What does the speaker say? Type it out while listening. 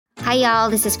Hi, y'all.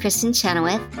 This is Kristen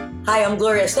Chenoweth. Hi, I'm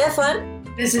Gloria Stefan.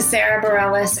 This is Sarah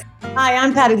Bareilles. Hi,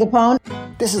 I'm Patti LuPone.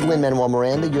 This is Lin-Manuel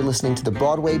Miranda. You're listening to the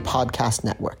Broadway Podcast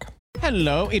Network.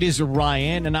 Hello, it is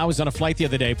Ryan, and I was on a flight the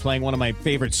other day playing one of my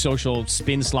favorite social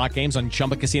spin slot games on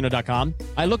ChumbaCasino.com.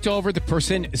 I looked over at the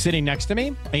person sitting next to me,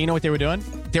 and you know what they were doing?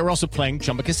 They were also playing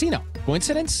Chumba Casino.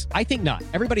 Coincidence? I think not.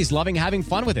 Everybody's loving having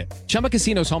fun with it. Chumba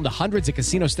Casino is home to hundreds of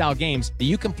casino-style games that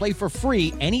you can play for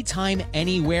free anytime,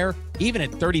 anywhere, even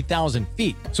at 30,000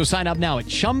 feet. So sign up now at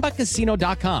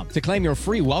ChumbaCasino.com to claim your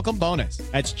free welcome bonus.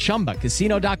 That's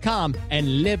ChumbaCasino.com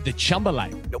and live the Chumba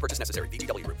life. No purchase necessary.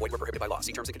 VGW. Void where prohibited by law.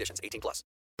 See terms and conditions. 18+.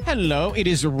 Hello, it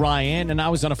is Ryan, and I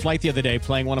was on a flight the other day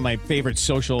playing one of my favorite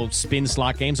social spin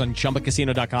slot games on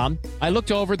ChumbaCasino.com. I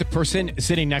looked over at the person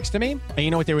sitting next to me, and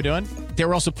you know what they were doing? They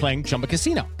were also playing Chumba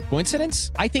Casino.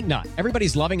 Coincidence? I think not.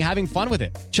 Everybody's loving having fun with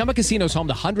it. Chumba Casino is home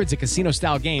to hundreds of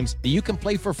casino-style games that you can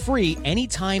play for free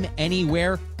anytime,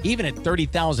 anywhere, even at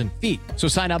 30,000 feet. So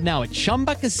sign up now at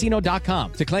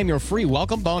ChumbaCasino.com to claim your free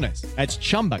welcome bonus. That's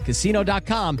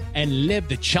ChumbaCasino.com and live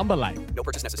the Chumba life. No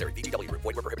purchase necessary. VGW. Void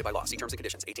where prohibited by law. See terms and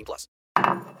conditions. 18+.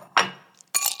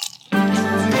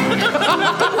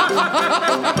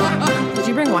 Did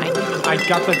you bring wine? I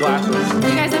got the glasses.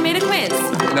 You guys, I made a quiz.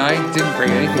 No, I didn't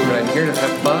bring anything, but I'm here to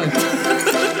have fun.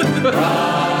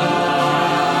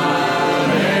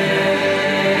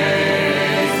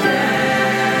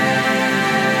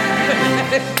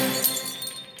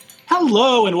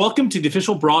 Hello, and welcome to the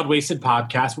official Broadwasted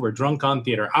podcast where we're drunk on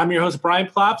theater. I'm your host, Brian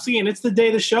Plopsy, and it's the day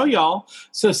of the show, y'all.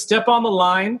 So step on the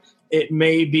line. It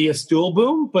may be a stool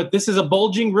boom, but this is a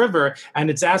bulging river, and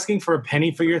it's asking for a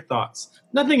penny for your thoughts.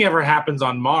 Nothing ever happens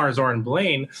on Mars or in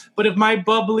Blaine, but if my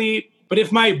booby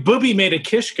made a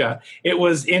kishka, it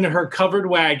was in her covered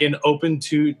wagon,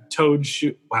 open-toed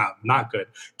shoe. Wow, not good.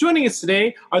 Joining us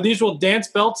today are the usual dance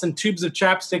belts and tubes of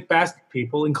chapstick basket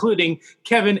people, including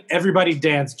Kevin, Everybody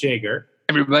Dance Jager.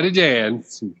 Everybody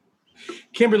dance.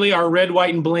 Kimberly, our red,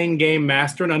 white, and Blaine game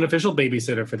master and unofficial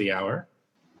babysitter for the hour.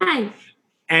 Hi.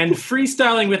 And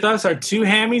freestyling with us are two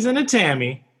Hammies and a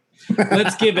Tammy.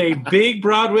 Let's give a big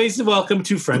Broadway's welcome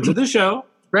to friends of the show.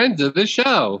 Friends of the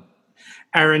show.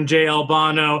 Aaron J.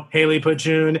 Albano, Haley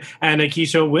Pachoon, and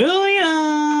Akeisha Williams.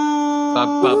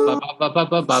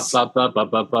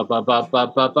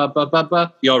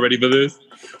 Y'all ready for this?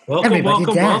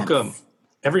 Welcome.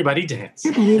 Everybody dance.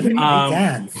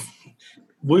 Dance.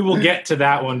 We will get to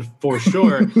that one for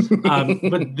sure.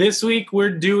 But this week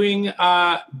we're doing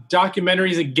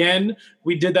documentaries again.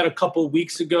 We did that a couple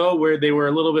weeks ago where they were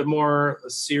a little bit more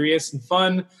serious and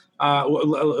fun,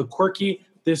 quirky.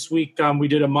 This week we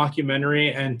did a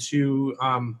mockumentary and two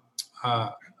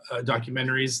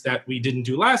documentaries that we didn't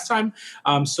do last time.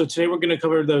 So today we're going to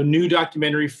cover the new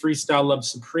documentary Freestyle Love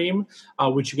Supreme,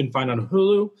 which you can find on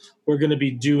Hulu. We're going to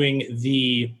be doing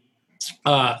the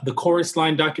Chorus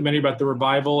Line documentary about the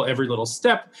revival, Every Little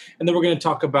Step. And then we're going to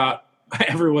talk about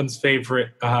everyone's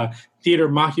favorite theater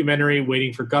mockumentary,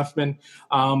 Waiting for Guffman.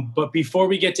 But before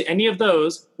we get to any of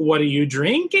those, what are you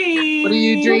drinking?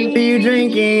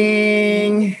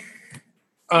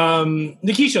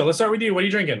 Nikisha, let's start with you. What are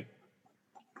you drinking?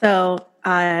 So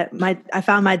I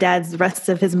found my dad's rest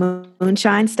of his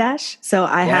moonshine stash. So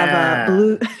I have a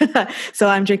blue. So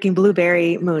I'm drinking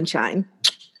blueberry moonshine.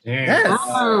 Yes.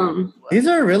 These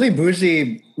are really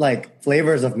bougie,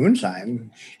 flavors of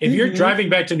moonshine. If you're driving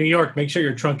back to New York, make sure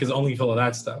your trunk is only full of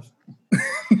that stuff.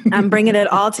 I'm bringing it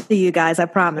all to you guys, I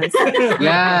promise.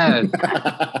 Yes.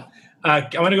 I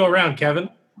want to go around, Kevin.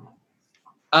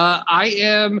 I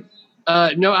am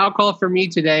no alcohol for me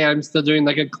today. I'm still doing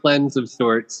a cleanse of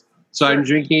sorts. So I'm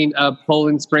drinking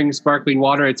Poland Spring sparkling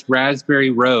water. It's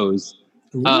raspberry rose.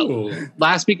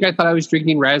 Last week I thought I was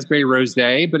drinking raspberry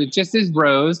rosé, but it just is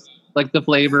rose, like the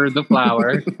flavor of the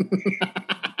flower.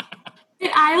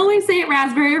 I always say it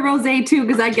raspberry rosé too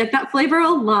because I get that flavor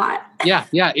a lot. Yeah,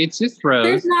 it's just rose.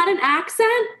 There's not an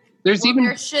accent? There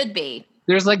should be.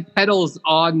 There's petals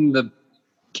on the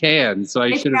can, so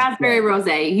I should. It's raspberry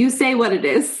rosé. You say what it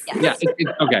is. Yes.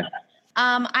 Yeah, okay.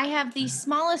 I have the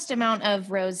smallest amount of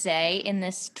rosé in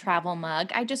this travel mug.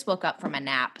 I just woke up from a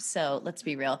nap, so let's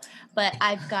be real. But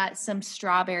I've got some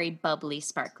strawberry bubbly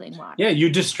sparkling water. Yeah, you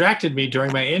distracted me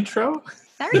during my intro.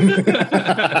 Sorry.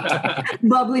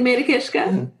 Bubbly made a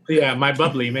kishka. Yeah, my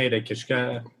bubbly made a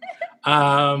kishka.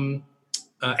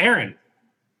 Aaron.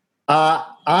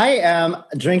 I am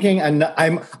drinking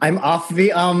I'm off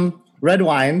the red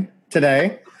wine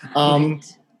today.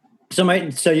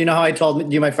 So you know how I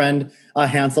told you my friend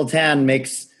Hansel Tan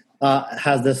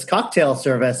has this cocktail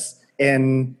service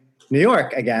in New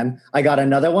York again. I got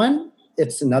another one.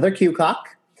 It's another Q Cock,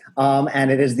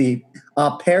 and it is the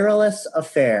A Perilous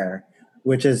Affair,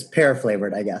 which is pear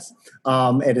flavored, I guess.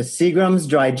 It is Seagram's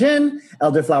dry gin,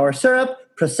 elderflower syrup,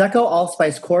 Prosecco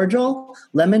allspice cordial,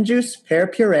 lemon juice, pear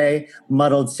puree,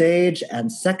 muddled sage,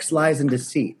 and sex, lies, and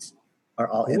deceit are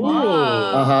all in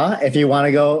there. If you want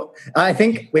to go, I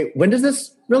think. Wait, when does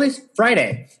this release?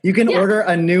 Friday. You can order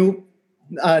a new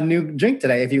drink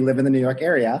today if you live in the New York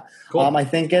area. Cool. I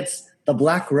think it's the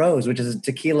Black Rose, which is a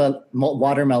tequila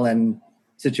watermelon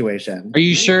situation. Are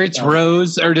you sure it's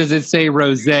rose, or does it say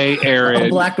rosé,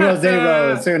 Aaron? Black rosé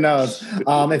rose. Who knows?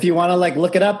 If you want to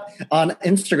look it up on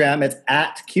Instagram, it's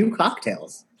at Q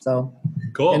Cocktails. So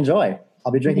cool. Enjoy.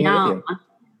 I'll be drinking it with you.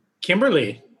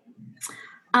 Kimberly.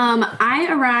 I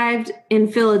arrived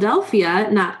in Philadelphia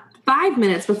not 5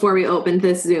 minutes before we opened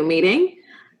this Zoom meeting.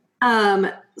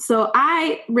 So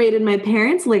I raided my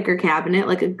parents' liquor cabinet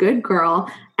like a good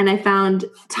girl, and I found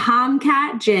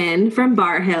Tomcat Gin from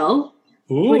Bar Hill.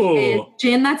 Which is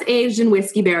gin that's aged in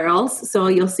whiskey barrels. So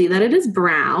you'll see that it is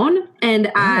brown. And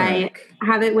I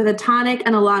have it with a tonic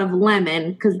and a lot of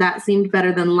lemon because that seemed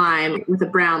better than lime with a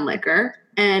brown liquor.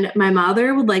 And my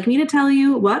mother would like me to tell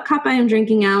you what cup I am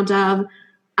drinking out of.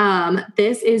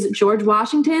 This is George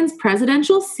Washington's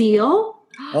presidential seal.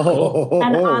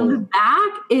 And on the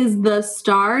back is the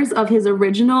stars of his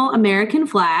original American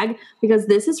flag because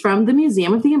this is from the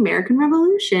Museum of the American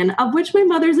Revolution, of which my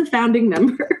mother's a founding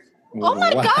member. Oh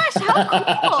my gosh,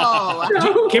 how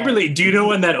cool! Kimberly, do you know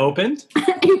when that opened?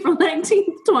 April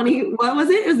 19th, 20. What was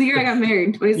it? It was the year I got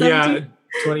married, 2017.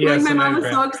 Yeah, 20. My mom was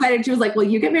so excited. She was like, "Well,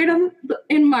 you get married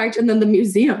in March, and then the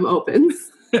museum opens."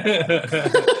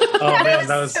 That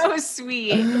was so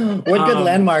sweet. What good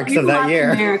landmarks of that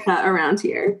year? America around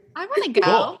here. I want to go.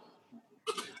 Cool.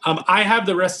 I have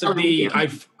the rest of I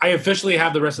officially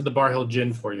have the rest of the Bar Hill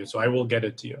gin for you, so I will get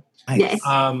it to you. Yes.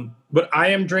 But I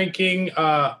am drinking,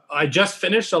 I just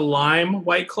finished a lime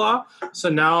White Claw. So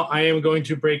now I am going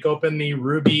to break open the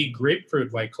Ruby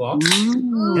Grapefruit White Claw.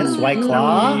 Yes, White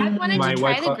Claw. I wanted to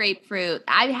try the grapefruit.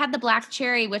 I had the black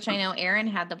cherry, which I know Aaron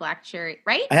had the black cherry,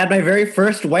 right? I had my very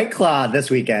first White Claw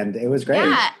this weekend. It was great.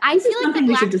 Yeah, I feel like the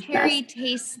black cherry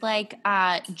tastes like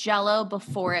Jell-O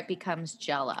before it becomes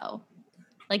Jell-O.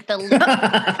 Like the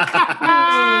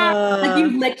like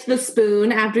you licked the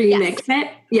spoon after you mix it.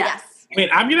 Yes. Wait,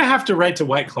 I'm gonna have to write to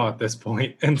White Claw at this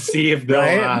point and see if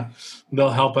they'll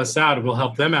help us out. We'll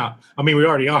help them out. I mean, we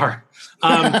already are.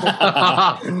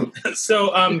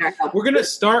 So we're gonna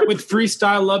start with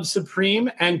Freestyle Love Supreme,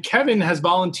 and Kevin has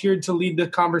volunteered to lead the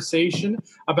conversation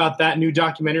about that new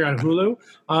documentary on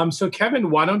Hulu. So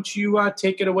Kevin, why don't you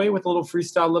take it away with a little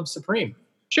Freestyle Love Supreme?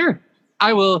 Sure.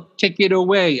 I will take it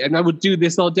away, and I will do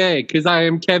this all day because I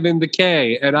am Kevin the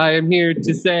K, and I am here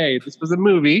to say this was a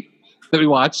movie that we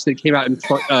watched that came out in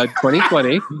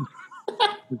 2020.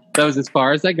 That was as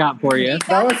far as I got for you.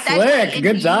 That was slick.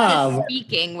 Good job.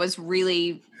 Speaking was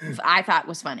really, I thought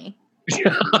was funny. I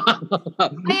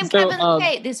am Kevin the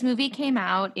K. This movie came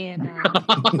out in...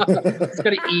 It's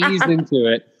going to ease into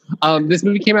it. This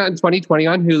movie came out in 2020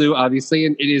 on Hulu, obviously,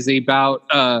 and it is about...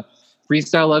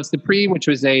 Freestyle Love Supreme, which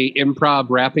was a improv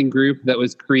rapping group that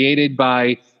was created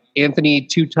by Anthony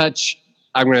Two Touch.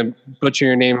 I'm going to butcher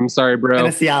your name. I'm sorry, bro.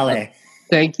 Iniciale.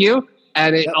 Thank you.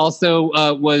 And it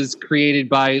also was created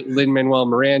by Lin-Manuel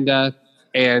Miranda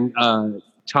and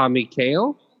Tommy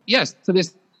Kail. Yes. So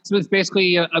this was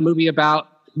basically a movie about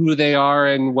who they are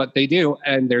and what they do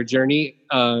and their journey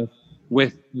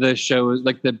with the shows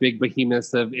like the big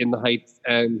behemoths of In the Heights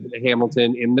and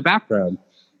Hamilton in the background.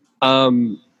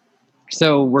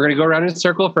 So we're going to go around in a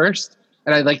circle first.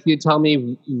 And I'd like you to tell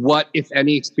me what, if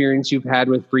any, experience you've had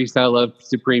with Freestyle Love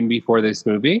Supreme before this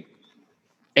movie.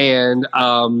 And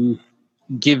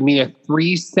give me a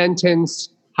 3-sentence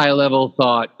high-level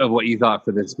thought of what you thought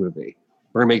for this movie.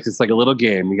 We're going to make this like a little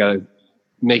game. You got to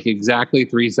make exactly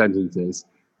 3 sentences.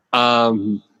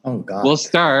 Oh, God. We'll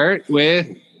start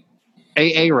with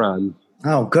Aaron.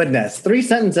 Oh, goodness. 3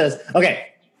 sentences.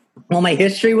 Okay. Well, my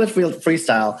history with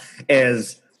freestyle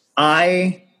is...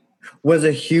 I was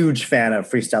a huge fan of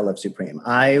Freestyle Love Supreme.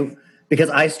 Because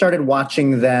I started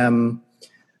watching them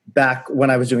back when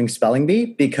I was doing Spelling Bee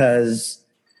because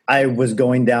I was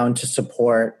going down to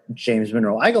support James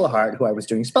Monroe Iglehart, who I was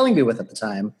doing Spelling Bee with at the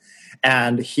time.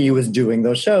 And he was doing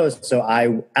those shows. So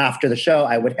after the show,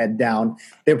 I would head down.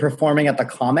 They were performing at the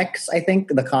Comics, I think,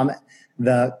 the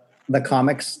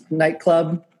Comics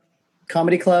nightclub,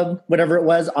 comedy club, whatever it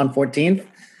was, on 14th,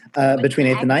 between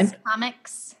 8th and 9th.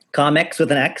 Comics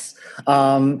with an X.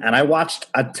 And I watched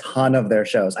a ton of their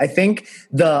shows. I think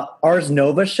the Ars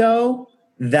Nova show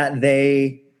that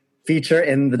they feature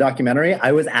in the documentary,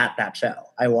 I was at that show.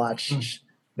 I watched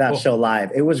that show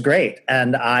live. It was great.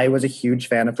 And I was a huge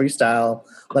fan of Freestyle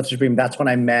Love Supreme. That's when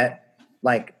I met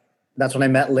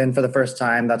Lynn for the first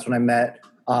time. That's when I met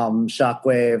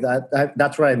Shockwave.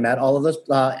 That's where I met all of those,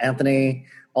 Anthony,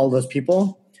 all those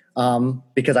people,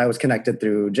 because I was connected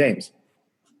through James.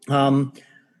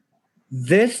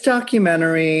 This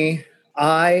documentary,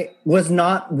 was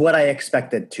not what I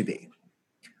expected to be.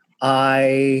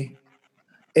 I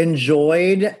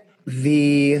enjoyed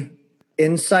the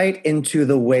insight into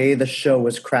the way the show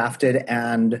was crafted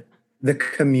and the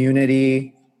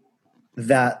community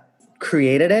that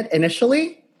created it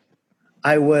initially.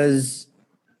 I was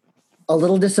a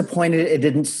little disappointed it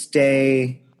didn't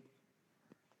stay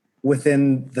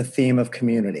within the theme of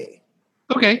community.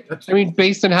 Okay. I mean,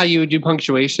 based on how you would do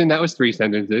punctuation, that was 3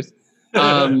 sentences.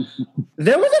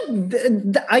 There was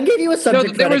I gave you a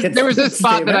subject. No, there was this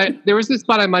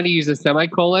spot I might have used a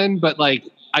semicolon, but like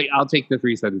I'll take the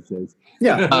 3 sentences.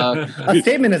 Yeah, a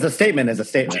statement is a statement is a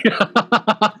statement.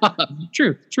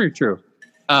 True.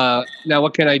 Now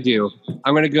what can I do?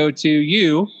 I'm going to go to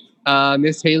you,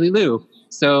 Miss Haley Lou.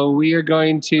 So we are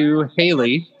going to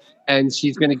Haley, and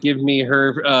she's going to give me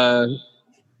her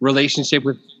relationship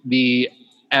with the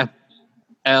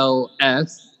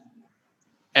FLS.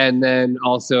 And then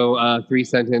also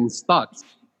 3-sentence thoughts.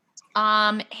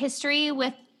 History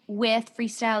with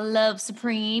Freestyle Love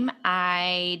Supreme.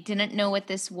 I didn't know what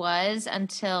this was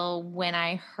until when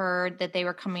I heard that they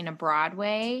were coming to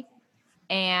Broadway,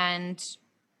 and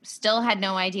still had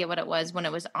no idea what it was when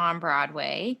it was on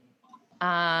Broadway.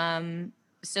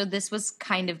 So this was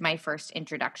kind of my first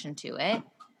introduction to it.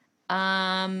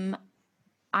 I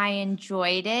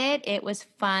enjoyed it. It was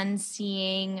fun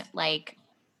seeing like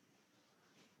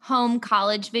home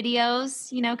college videos,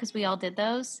 because we all did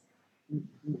those.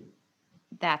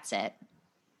 That's it.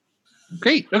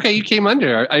 Great. Okay, you came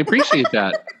under. I appreciate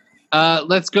that.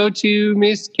 Let's go to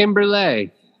Miss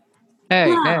Kimberly.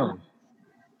 Hey.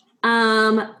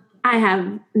 I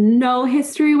have no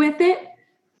history with it.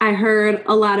 I heard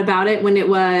a lot about it when it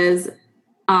was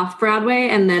off Broadway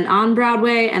and then on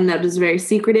Broadway, and that was very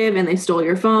secretive, and they stole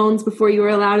your phones before you were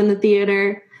allowed in the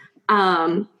theater.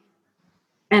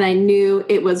 And I knew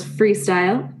it was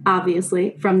freestyle,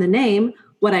 obviously, from the name.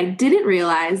 What I didn't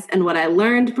realize and what I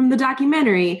learned from the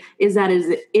documentary is that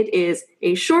it is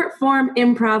a short-form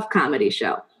improv comedy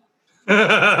show.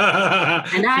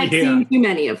 And I've seen too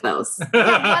many of those.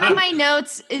 Yeah, one of my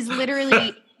notes is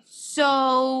literally,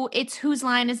 so it's whose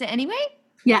line is it anyway?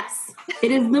 Yes.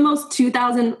 It is the most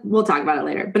 2000, we'll talk about it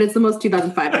later, but it's the most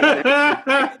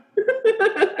 2005.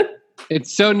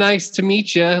 It's so nice to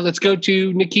meet you. Let's go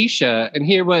to Nikisha and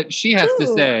hear what she has to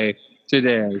say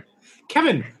today.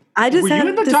 Kevin, I just were you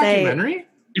in the documentary?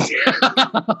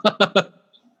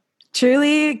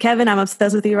 Truly, Kevin, I'm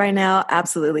obsessed with you right now.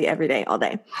 Absolutely, every day, all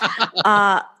day.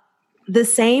 The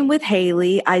same with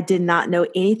Haley. I did not know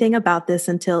anything about this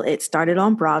until it started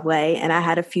on Broadway, and I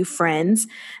had a few friends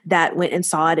that went and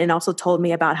saw it and also told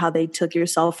me about how they took your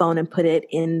cell phone and put it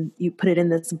in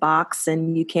this box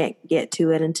and you can't get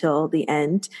to it until the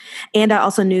end. And I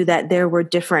also knew that there were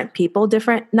different people,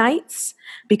 different nights,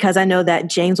 because I know that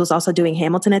James was also doing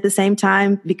Hamilton at the same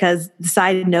time, because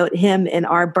side note, him and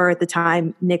our Burr at the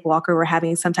time, Nick Walker, were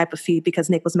having some type of feud because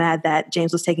Nick was mad that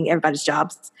James was taking everybody's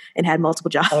jobs and had multiple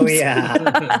jobs. Oh, yeah.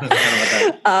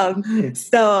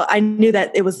 So I knew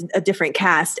that it was a different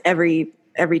cast every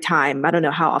time. I don't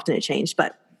know how often it changed,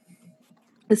 but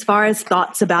as far as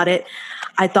thoughts about it,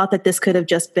 I thought that this could have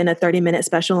just been a 30-minute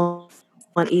special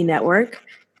on E! Network.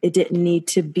 It didn't need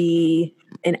to be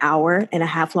an hour and a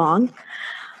half long.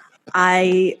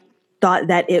 I thought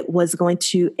that it was going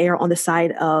to err on the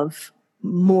side of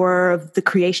more of the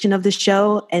creation of the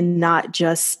show and not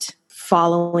just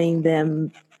following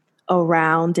them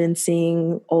around and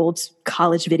seeing old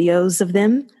college videos of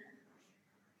them.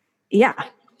 Yeah,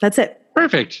 that's it.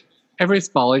 Perfect. Everybody's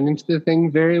falling into the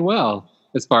thing very well,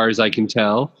 as far as I can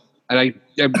tell. And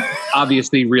I'm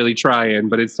obviously really trying,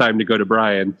 but it's time to go to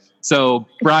Brian. So,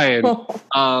 Brian,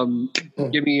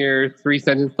 give me your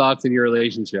 3-sentence thoughts in your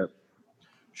relationship.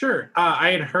 Sure.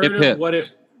 I had heard of what it...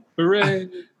 Hooray.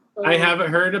 I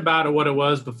haven't heard about what it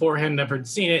was beforehand. Never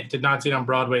seen it. Did not see it on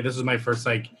Broadway. This was my first,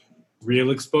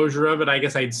 real exposure of it. I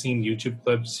guess I'd seen YouTube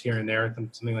clips here and there,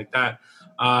 something like that.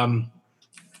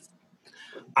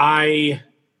 I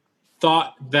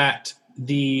thought that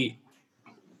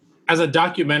as a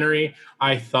documentary,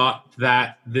 I thought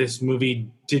that this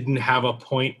movie didn't have a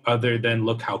point other than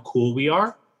look how cool we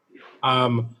are.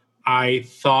 I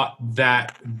thought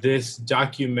that this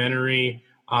documentary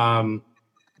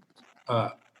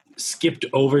skipped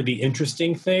over the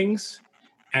interesting things,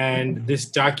 and this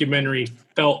documentary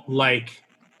felt like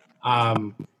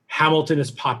Hamilton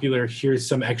is popular. Here's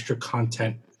some extra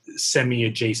content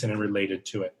semi-adjacent and related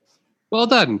to it. Well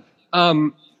done.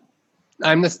 I'm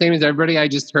the same as everybody. I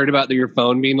just heard about your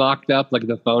phone being locked up, like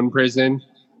the phone prison,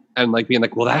 and like being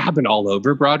like, well, that happened all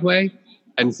over Broadway.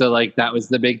 And so like that was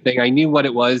the big thing. I knew what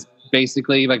it was.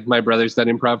 Basically, like my brother's done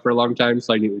improv for a long time,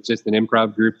 so I knew it was just an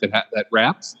improv group that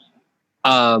raps.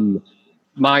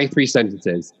 My 3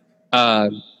 sentences. I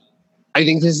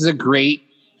think this is a great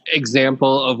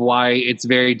example of why it's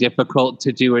very difficult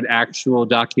to do an actual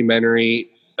documentary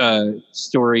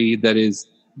story that is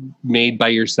made by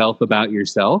yourself about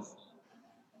yourself.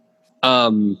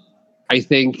 I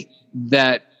think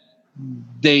that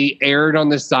they erred on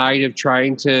the side of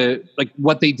trying to, like,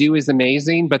 what they do is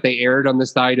amazing, but they erred on the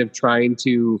side of trying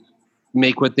to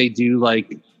make what they do,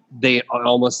 like, they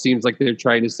almost seems like they're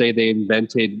trying to say they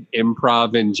invented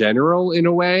improv in general in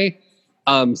a way.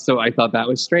 So I thought that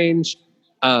was strange.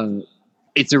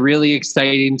 It's really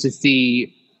exciting to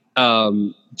see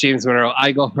James Monroe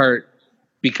Iglehart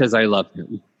because I love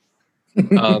him.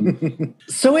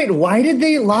 So wait, why did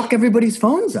they lock everybody's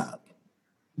phones up?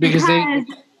 Because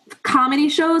comedy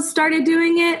shows started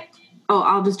doing it. Oh,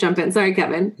 I'll just jump in. Sorry,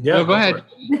 Kevin. Yeah, go ahead.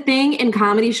 The thing in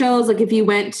comedy shows, like if you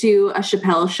went to a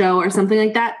Chappelle show or something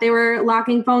like that, they were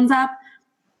locking phones up.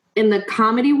 In the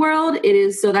comedy world, it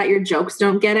is so that your jokes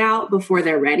don't get out before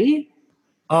they're ready.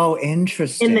 Oh,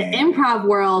 interesting. In the improv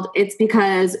world, it's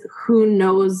because who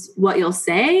knows what you'll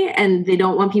say, and they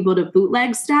don't want people to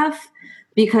bootleg stuff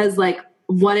because, like,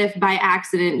 what if by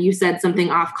accident you said something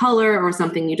off color or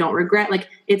something you don't regret? Like,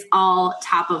 it's all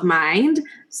top of mind.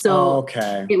 So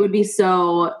it would be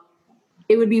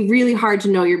really hard to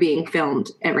know you're being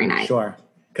filmed every night. Sure.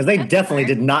 Because they definitely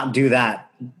did not do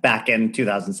that back in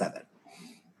 2007.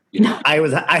 No.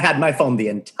 I had my phone the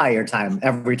entire time,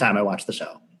 every time I watched the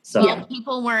show. So Well,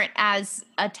 people weren't as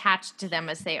attached to them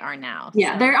as they are now.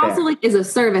 Yeah, there also like is a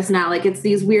service now. Like it's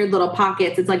these weird little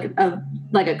pockets. It's like a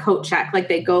coat check. Like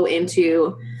they go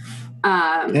into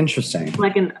interesting,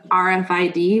 like an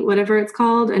RFID, whatever it's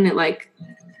called, and it like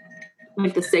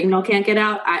the signal can't get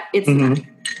out.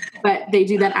 But they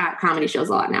do that at comedy shows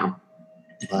a lot now.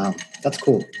 Wow, that's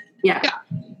cool. Yeah.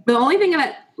 The only thing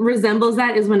that resembles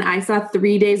that is when I saw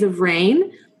 3 Days of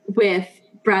Rain with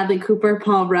Bradley Cooper,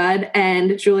 Paul Rudd,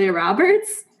 and Julia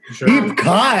Roberts. Sure. Deep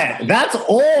cut. That's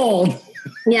old.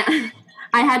 Yeah.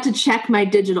 I had to check my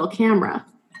digital camera.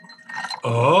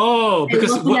 Oh,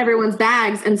 because I looked in everyone's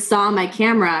bags and saw my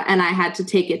camera, and I had to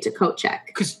take it to coat check.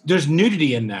 Because there's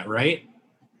nudity in that, right?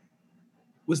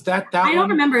 Was that I don't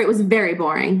remember. It was very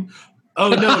boring. Oh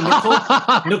no,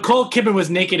 Nicole Kidman was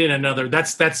naked in another.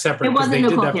 That's separate. It wasn't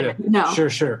Nicole Kidman. No,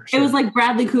 sure. It was like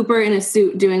Bradley Cooper in a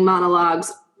suit doing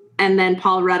monologues, and then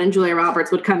Paul Rudd and Julia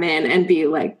Roberts would come in and be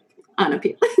like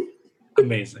unappealing.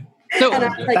 Amazing. So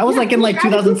that was like in like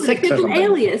 2006 or something.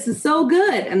 Alias is so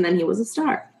good, and then he was a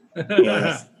star.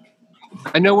 Yes.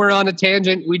 I know we're on a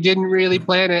tangent. We didn't really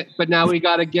plan it, but now we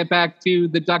got to get back to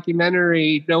the documentary.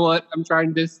 You know what I'm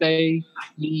trying to say?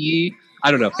 I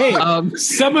don't know. Hey,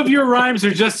 some of your rhymes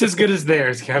are just as good as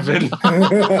theirs, Kevin.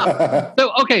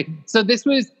 So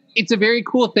it's a very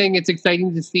cool thing. It's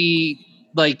exciting to see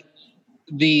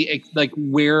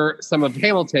where some of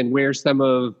Hamilton, where some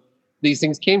of these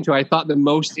things came to. I thought the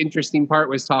most interesting part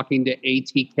was talking to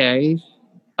ATK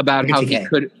about how he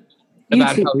could,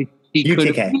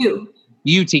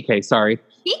 UTK, sorry.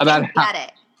 About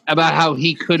how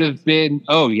he could have been.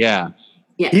 Oh yeah.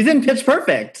 Yeah. He's in Pitch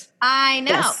Perfect. I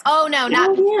know. Yes. Oh no,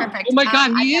 not Pitch Perfect. Oh my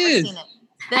God, he I've is. Never seen it.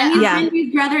 And he's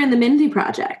Mindy's brother in the Mindy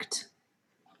Project.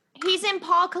 He's in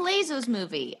Paul Collazo's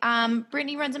movie.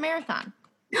 Brittany Runs a Marathon.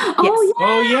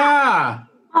 Oh yeah.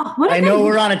 Oh, what I know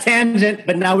we're on a tangent,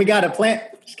 but now we got a plan.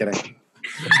 Just kidding.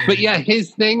 But yeah,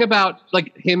 his thing about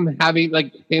him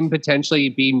having him potentially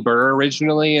being Burr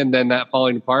originally and then that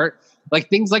falling apart,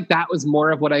 things like that was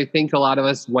more of what I think a lot of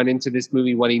us went into this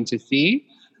movie wanting to see.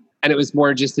 And it was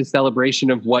more just a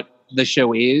celebration of what the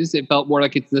show is. It felt more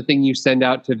like it's the thing you send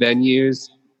out to venues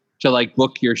to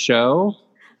book your show.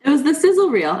 It was the sizzle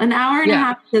reel, an hour and a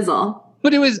half sizzle.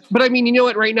 But I mean, you know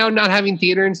what? Right now, not having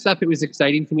theater and stuff, it was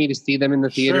exciting for me to see them in the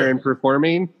theater and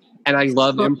performing. And I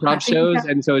love improv shows.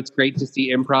 And so it's great to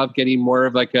see improv getting more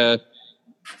of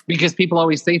because people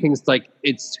always say things like,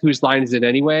 it's whose line is it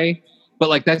anyway?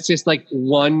 But that's just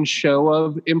one show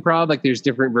of improv. There's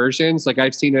different versions.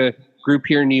 I've seen a group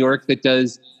here in New York that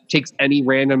takes any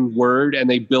random word and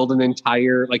they build an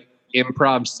entire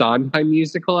improv Sondheim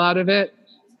musical out of it.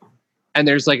 And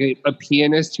there's a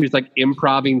pianist who's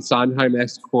improving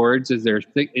Sondheim-esque chords as their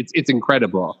thing. It's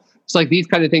incredible. So these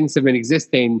kind of things have been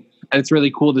existing, and it's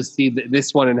really cool to see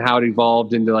this one and how it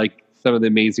evolved into some of the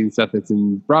amazing stuff that's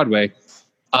in Broadway.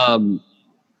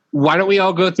 Why don't we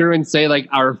all go through and say like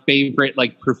our favorite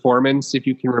like performance, if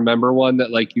you can remember one that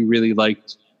like you really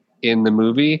liked in the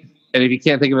movie, and if you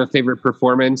can't think of a favorite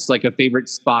performance, like a favorite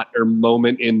spot or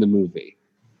moment in the movie.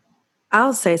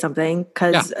 I'll say something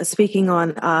because speaking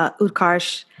on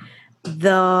Utkarsh,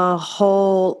 the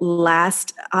whole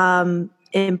last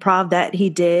improv that he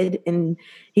did, and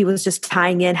he was just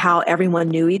tying in how everyone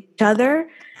knew each other,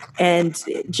 and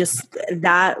just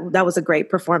that was a great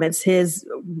performance. His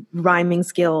rhyming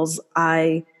skills,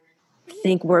 I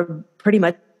think, were pretty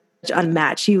much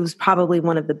unmatched. He was probably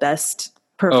one of the best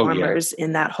performers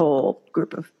in that whole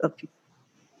group of people.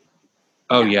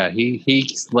 Oh yeah, he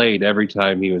slayed every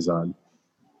time he was on.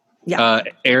 Yeah.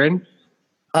 Aaron?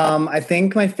 I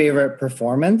think my favorite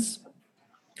performance,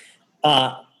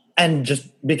 and just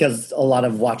because a lot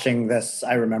of watching this,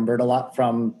 I remembered a lot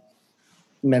from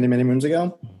many, many moons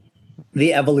ago,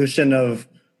 the evolution of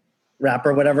rap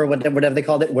or whatever they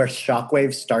called it, where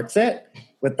Shockwave starts it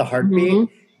with the heartbeat.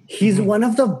 Mm-hmm. He's one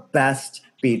of the best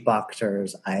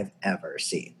beatboxers I've ever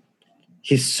seen.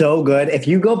 He's so good. If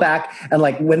you go back and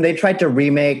like when they tried to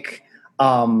remake,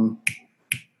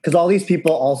 because all these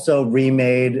people also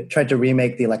tried to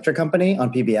remake The Electric Company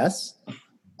on PBS.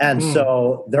 And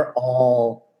so they're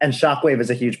all, and Shockwave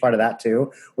is a huge part of that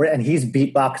too. And he's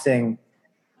beatboxing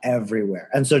everywhere.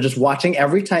 And so just watching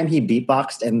every time he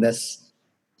beatboxed in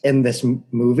this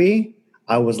movie,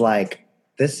 I was like,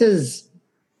 this is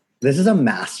a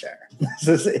master.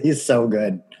 He's so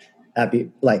good at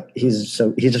he's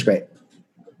just great.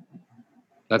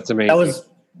 That's amazing. That was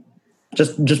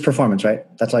just performance, right?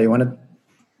 That's all you wanted?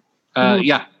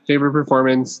 Yeah, favorite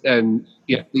performance, and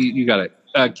yeah, you got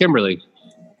it. Kimberly.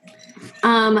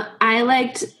 I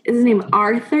liked, is his name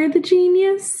Arthur the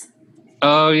Genius?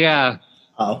 Oh yeah.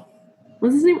 Oh.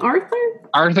 Was his name Arthur?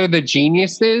 Arthur the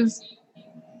Genius is?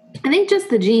 I think just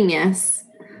the Genius.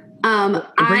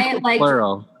 I liked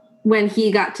plural. When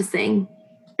he got to sing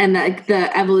and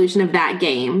the evolution of that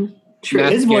game. True.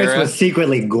 His voice was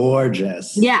secretly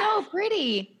gorgeous. Yeah. So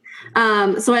pretty.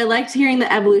 So I liked hearing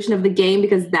the evolution of the game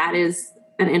because that is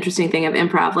an interesting thing of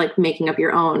improv, like making up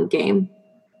your own game.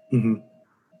 Mm-hmm.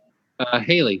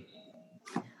 Haley.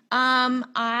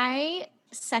 I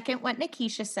second what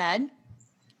Nikisha said.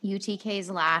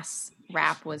 UTK's last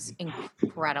rap was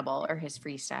incredible, or his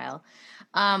freestyle.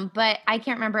 But I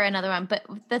can't remember another one. But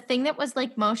the thing that was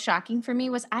like most shocking for me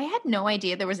was I had no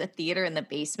idea there was a theater in the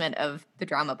basement of the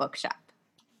Drama Bookshop.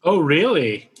 Oh,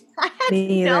 really? I had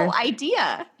no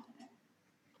idea.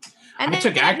 And I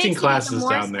took acting classes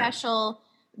down there. Special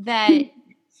that,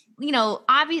 you know,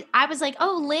 I was like,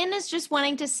 oh, Lynn is just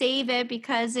wanting to save it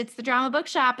because it's the Drama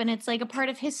Bookshop and it's like a part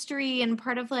of history and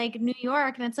part of like New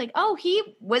York. And it's like, oh, he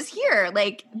was here.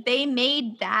 Like they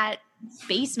made that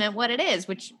basement what it is,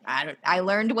 which I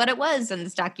learned what it was in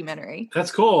this documentary.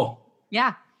 That's cool.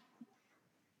 Yeah.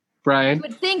 Brian? You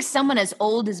would think someone as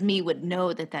old as me would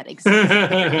know that exists. But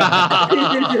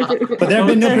there have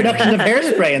been no production of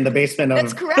Hairspray in the basement of...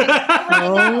 That's correct.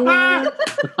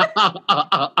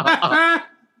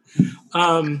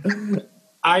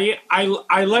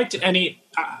 I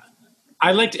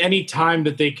liked any time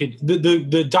that they could.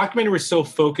 The documentary was so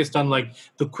focused on like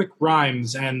the quick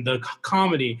rhymes and the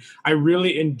comedy. I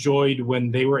really enjoyed when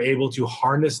they were able to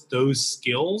harness those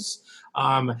skills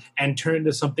and turn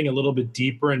into something a little bit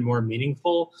deeper and more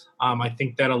meaningful. I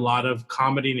think that a lot of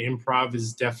comedy and improv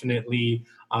is definitely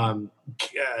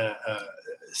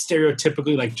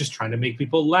stereotypically like just trying to make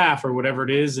people laugh or whatever it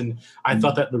is. And I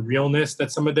thought that the realness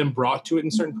that some of them brought to it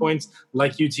in certain points,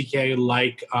 like UTK,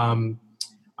 like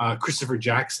Christopher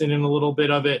Jackson in a little bit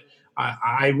of it,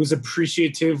 I was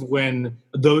appreciative when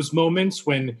those moments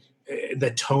when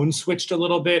the tone switched a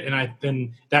little bit, and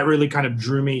then that really kind of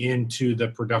drew me into the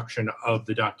production of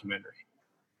the documentary.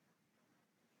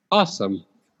 Awesome.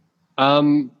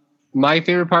 My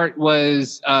favorite part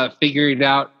was figuring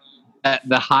out that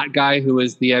the hot guy who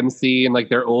was the MC in like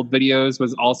their old videos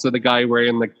was also the guy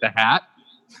wearing like the hat.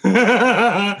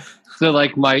 So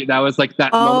like that was like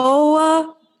that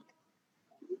moment.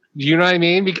 You know what I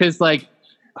mean? Because like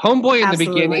Homeboy in the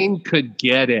beginning could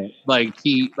get it. Like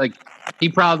he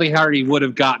probably already would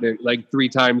have gotten it like 3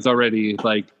 times already.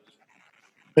 Like,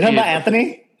 you talking about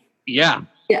Anthony? Yeah.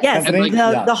 Yes,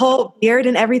 the whole beard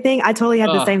and everything. I totally had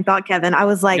the same thought, Kevin. I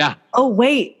was like, oh,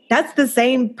 wait, that's the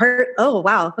same oh,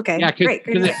 wow. Okay, yeah, great.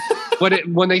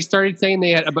 When they started saying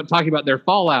talking about their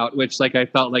fallout, which like I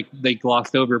felt like they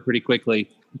glossed over pretty quickly.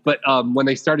 But when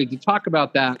they started to talk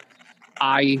about that,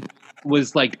 I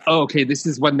was like, oh, okay, this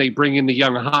is when they bring in the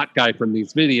young hot guy from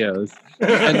these videos.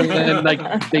 And then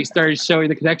like they started showing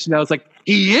the connection. I was like,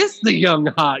 he is the young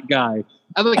hot guy.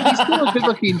 I'm like, he's still a good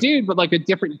looking dude, but like a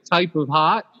different type of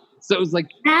hot. So it was like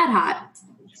Dad hot.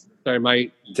 Sorry,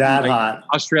 my hot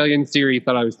Australian Siri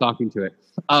thought I was talking to it.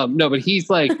 No, but he's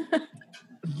like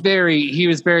he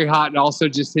was very hot, and also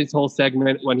just his whole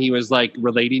segment when he was like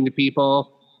relating to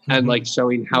people and like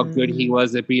showing how good he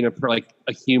was at being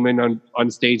a human on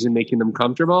stage and making them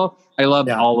comfortable. I loved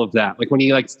all of that. Like when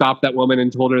he like stopped that woman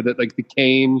and told her that like the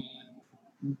cane,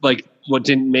 like what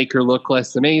didn't make her look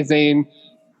less amazing.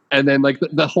 And then like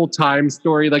the whole time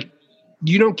story, like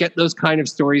you don't get those kind of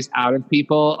stories out of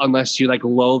people unless you like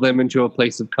lull them into a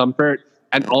place of comfort.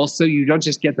 And also you don't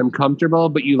just get them comfortable,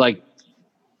 but you like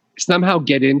somehow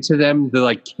get into them the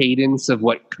like cadence of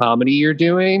what comedy you're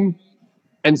doing.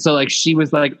 And so like she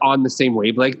was like on the same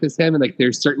wavelength as him. And like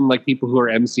there's certain like people who are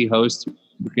MC hosts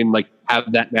who can like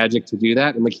have that magic to do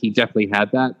that. And like he definitely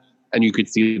had that. And you could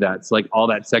see that. So like all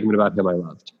that segment about him I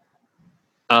loved.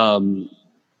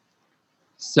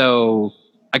 So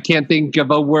I can't think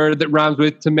of a word that rhymes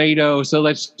with tomato. So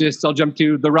I'll jump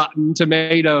to the Rotten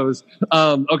Tomatoes.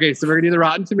 Okay, so we're gonna do the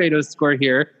Rotten Tomatoes score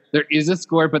here. There is a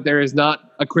score, but there is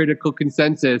not a critical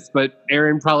consensus. But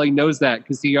Aaron probably knows that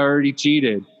because he already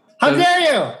cheated. How dare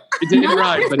you? It didn't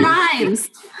rhyme, but rhymes.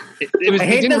 It this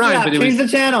didn't rhyme, but it Change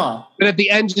was the channel. But at the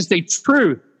end, just say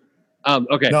truth.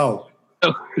 Okay. No.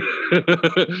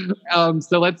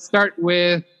 So let's start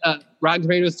with Rotten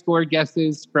Tomatoes score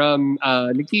guesses from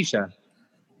Nikisha.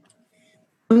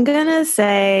 I'm going to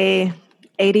say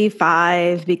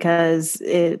 85 because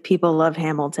people love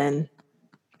Hamilton.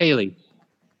 Haley.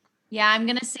 Yeah, I'm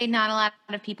going to say not a lot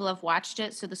of people have watched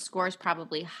it, so the score is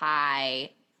probably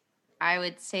high. I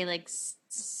would say like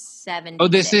 70. Oh,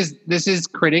 this is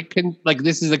critic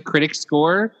this is a critic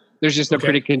score. There's just a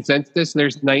critic consensus.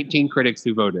 There's 19 critics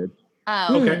who voted.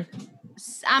 Oh, okay.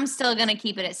 I'm still going to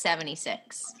keep it at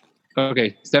 76.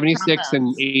 Okay, 76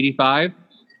 and 85.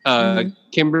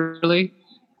 Kimberly?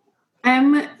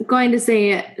 I'm going to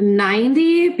say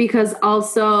 90 because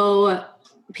also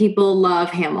people love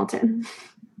Hamilton.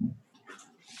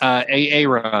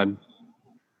 Aaron.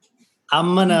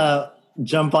 I'm going to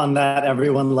jump on that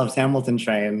everyone loves Hamilton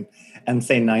train and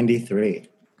say 93.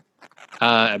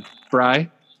 Bri?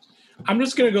 I'm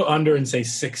just going to go under and say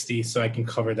 60 so I can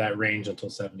cover that range until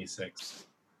 76.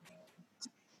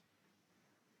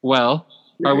 Well,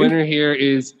 our winner here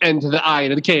is N to the I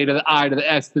to the K to the I to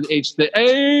the S to the H to the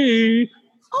A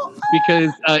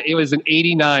because it was an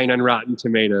 89 on Rotten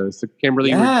Tomatoes. So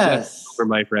Kimberly, yes. For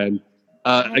my friend.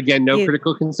 Again, no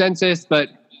critical consensus, but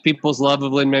people's love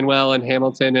of Lin-Manuel and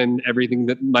Hamilton and everything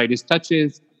that Midas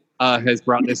touches has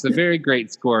brought this a very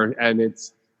great score. And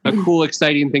it's a cool,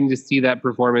 exciting thing to see that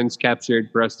performance captured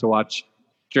for us to watch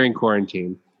during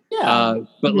quarantine. Yeah.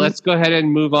 But let's go ahead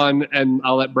and move on, and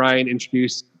I'll let Brian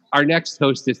introduce our next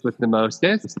hostess with the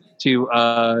mostest to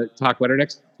talk about our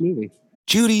next movie.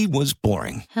 Judy was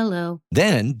boring. Hello.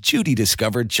 Then Judy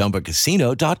discovered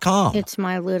ChumbaCasino.com. It's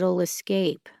my little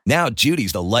escape. Now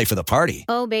Judy's the life of the party.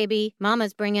 Oh, baby,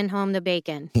 mama's bringing home the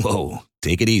bacon. Whoa,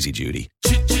 take it easy, Judy.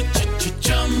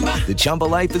 The Chumba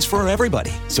life is for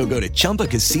everybody. So go to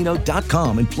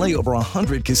ChumbaCasino.com and play over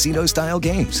 100 casino-style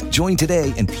games. Join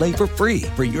today and play for free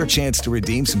for your chance to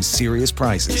redeem some serious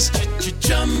prizes.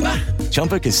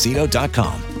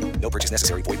 ChumbaCasino.com. No purchase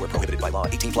necessary. Void where prohibited by law.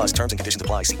 18 plus terms and conditions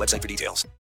apply. See website for details.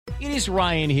 It is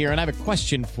Ryan here, and I have a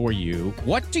question for you.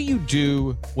 What do you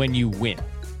do when you win?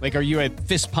 Like, are you a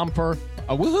fist pumper,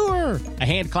 a woohooer, a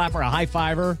hand clapper, a high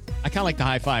fiver? I kind of like the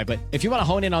high five, but if you want to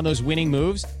hone in on those winning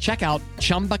moves, check out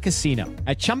Chumba Casino.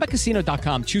 At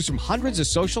ChumbaCasino.com, choose from hundreds of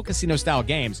social casino-style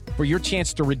games for your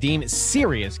chance to redeem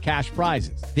serious cash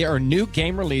prizes. There are new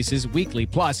game releases weekly,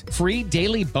 plus free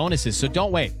daily bonuses, so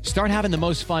don't wait. Start having the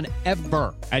most fun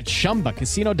ever at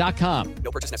ChumbaCasino.com.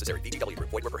 No purchase necessary. VGW.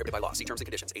 Void where prohibited by law. See terms and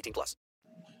conditions. 18 plus.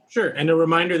 Sure. And a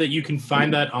reminder that you can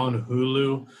find that on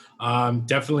Hulu.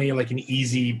 Definitely like an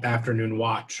easy afternoon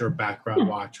watch or background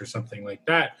watch or something like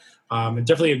that. And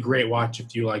definitely a great watch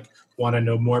if you like want to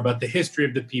know more about the history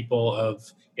of the people of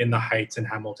In the Heights and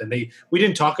Hamilton. We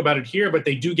didn't talk about it here, but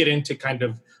they do get into kind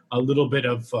of a little bit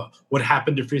of what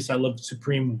happened to Freestyle Love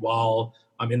Supreme while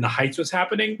In the Heights was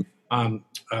happening.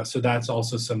 So that's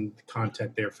also some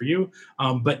content there for you.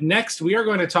 But next, we are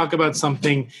going to talk about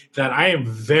something that I am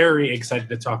very excited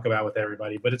to talk about with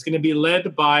everybody. But it's going to be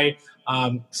led by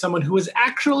someone who is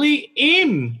actually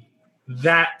in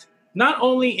that, not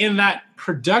only in that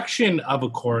production of A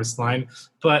Chorus Line,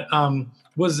 but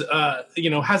was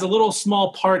has a little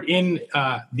small part in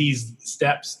these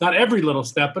steps. Not every little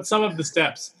step, but some of the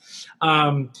steps.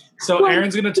 So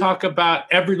Aaron's going to talk about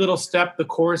Every Little Step, the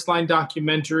Chorus Line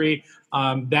documentary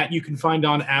that you can find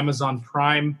on Amazon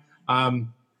Prime. Will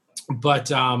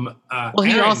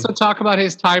he also talk about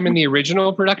his time in the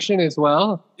original production as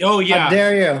well? Oh yeah, how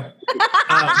dare you?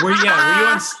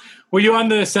 Were you on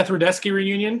the Seth Rudetsky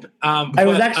reunion? I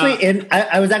was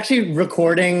actually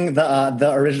recording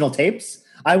the original tapes.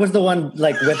 I was the one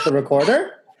with the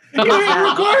recorder.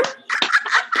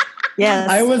 Yes.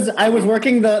 I was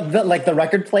working the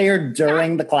record player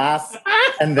during the class,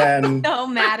 and then so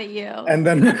mad at you. And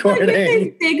then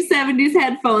recording. Big 70s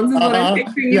headphones is what I'm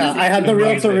picturing. Yeah, I had the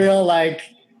reel-to-reel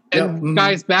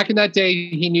guys, back in that day,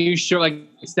 he knew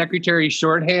secretary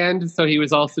shorthand, so he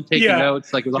was also taking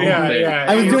notes. Like it was a whole thing.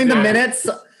 I was doing the minutes.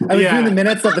 I was doing the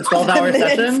minutes of the 12-hour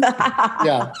session.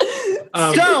 Yeah.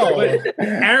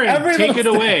 Aaron, take it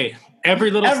away.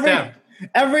 Every little step.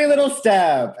 Every little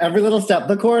step,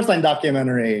 the Chorus Line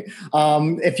documentary.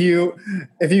 If you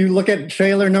look at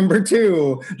trailer number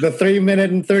 2, the 3-minute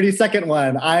and 30-second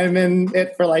one, I'm in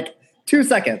it for 2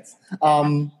 seconds.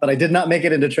 But I did not make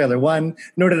it into trailer 1,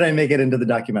 nor did I make it into the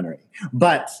documentary.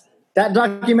 But that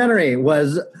documentary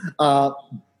was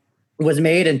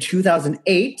made in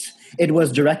 2008. It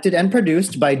was directed and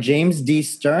produced by James D.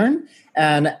 Stern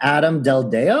and Adam Del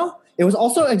Deo. It was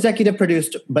also executive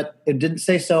produced, but it didn't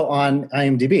say so on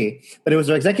IMDb. But it was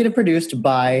executive produced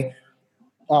by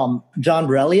John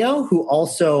Borelio, who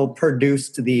also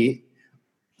produced who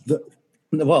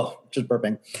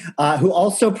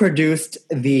also produced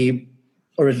the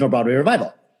original Broadway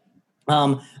revival.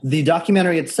 The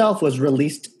documentary itself was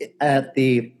released at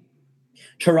the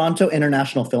Toronto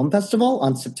International Film Festival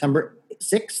on September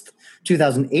 6th,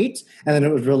 2008, and then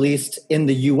it was released in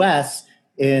the U.S.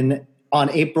 on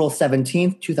April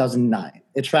 17th, 2009.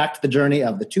 It tracked the journey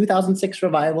of the 2006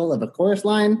 revival of A Chorus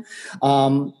Line,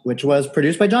 which was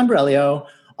produced by John Borelio,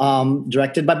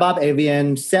 directed by Bob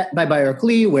Avian, set by Byrke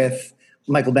Lee with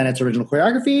Michael Bennett's original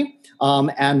choreography.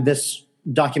 And this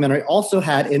documentary also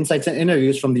had insights and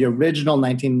interviews from the original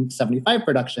 1975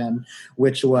 production,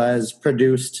 which was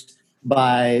produced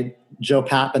by Joe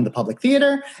Papp and the Public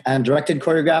Theater and directed,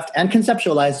 choreographed, and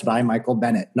conceptualized by Michael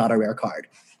Bennett, not a rare card.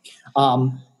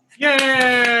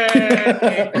 Yay!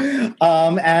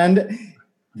 And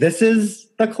this is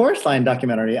the Chorus Line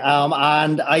documentary.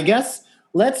 And I guess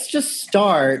let's just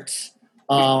start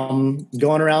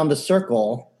going around the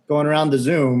circle, going around the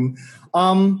Zoom.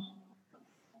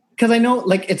 Because I know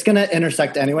it's going to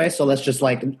intersect anyway, so let's just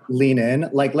lean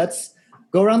in. Let's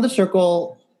go around the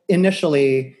circle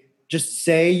initially, just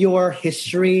say your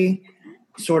history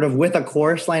sort of with A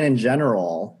Chorus Line in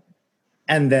general,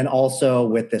 and then also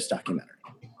with this documentary.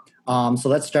 So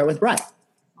let's start with Brian.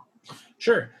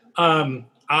 Sure.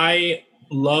 I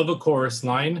love A Chorus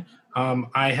Line.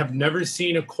 I have never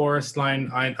seen A Chorus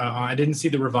Line. I didn't see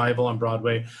the revival on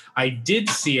Broadway. I did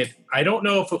see it. I don't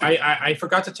know if I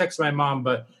forgot to text my mom,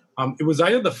 but it was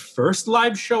either the first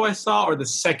live show I saw or the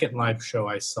second live show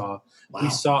I saw. Wow. We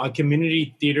saw a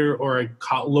community theater or a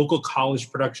local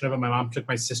college production of it. My mom took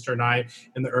my sister and I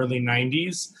in the early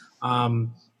 90s.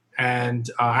 And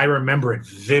I remember it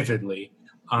vividly.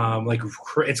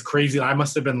 It's crazy. I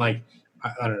must have been I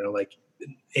don't know,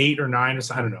 8 or 9 or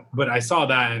so, I don't know. But I saw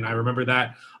that and I remember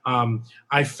that.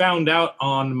 I found out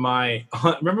on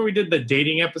remember we did the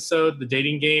dating episode, the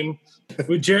dating game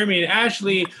with Jeremy and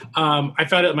Ashley. I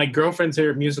found out my girlfriend's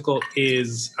favorite musical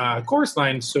is Chorus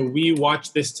Line. So we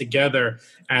watched this together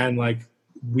and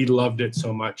we loved it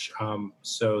so much.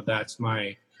 So that's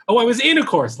I was in A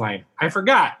Chorus Line. I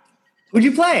forgot. Who'd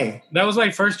you play? That was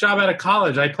my first job out of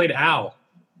college. I played Al.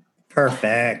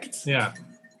 Perfect. Yeah.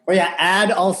 Or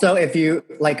add also if you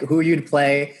who you'd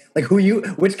play,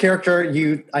 which character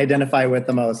you identify with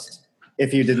the most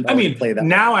if you didn't play that.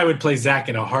 Now I would play Zach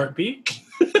in a heartbeat.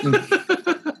 And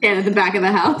at the back of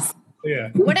the house. Yeah.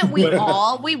 Wouldn't we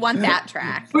all? We want that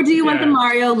track. Or do you want the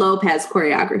Mario Lopez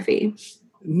choreography?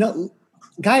 No,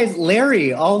 guys,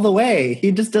 Larry all the way.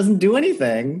 He just doesn't do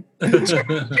anything.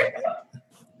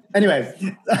 Anyway,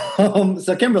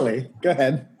 so Kimberly, go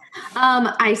ahead.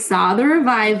 I saw the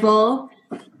revival,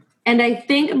 and I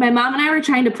think my mom and I were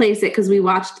trying to place it because we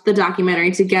watched the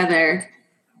documentary together,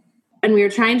 and we were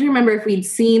trying to remember if we'd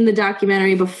seen the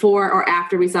documentary before or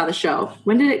after we saw the show.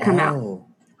 When did it come out?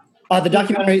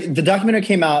 The documentary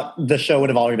came out. The show would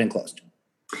have already been closed.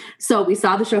 So we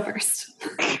saw the show first.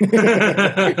 I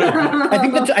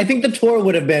think the tour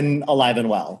would have been alive and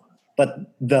well. But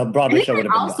the Broadway show would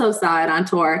have been also saw it on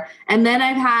tour. And then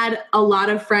I've had a lot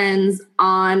of friends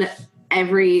on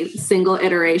every single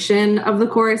iteration of the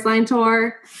Chorus Line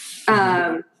tour.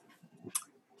 And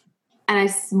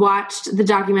I watched the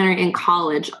documentary in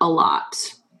college a lot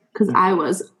because I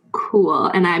was cool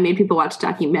and I made people watch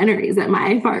documentaries at my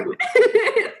apartment.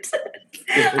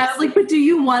 I was like, but do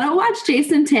you want to watch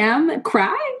Jason Tam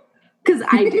cry? Because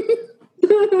I do.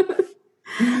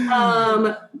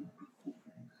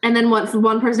 And then once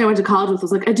one person I went to college with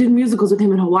was like, I did musicals with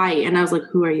him in Hawaii. And I was like,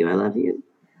 who are you? I love you.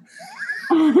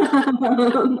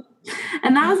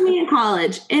 And that was me in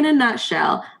college in a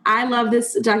nutshell. I love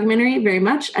this documentary very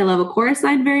much. I love A Chorus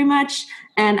Line very much.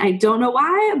 And I don't know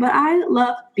why, but I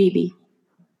love BB.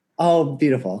 Oh,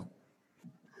 beautiful.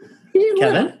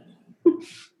 Kevin?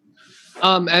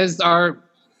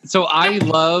 So I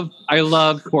love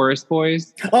Chorus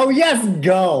Boys. Oh yes,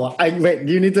 go.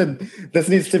 This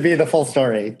needs to be the full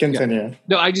story. Continue. Yeah.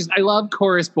 No, I love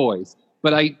Chorus Boys,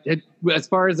 but as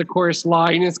far as the Chorus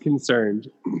Line is concerned,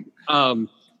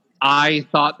 I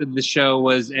thought that the show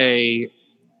was a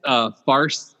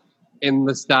farce in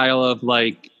the style of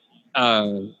like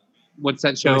what's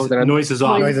that show? Noises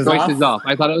Off. Noises Off.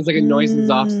 I thought it was like a Noises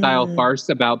Off style farce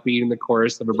about being the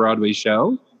chorus of a Broadway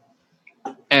show.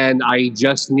 And I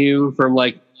just knew from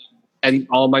and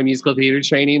all my musical theater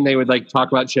training, they would like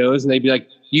talk about shows and they'd be like,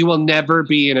 you will never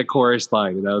be in a chorus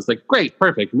line. And I was like, great,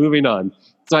 perfect, moving on.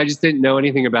 So I just didn't know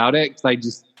anything about it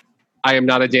because I am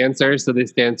not a dancer. So a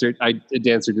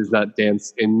dancer does not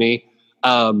dance in me.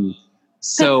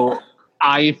 So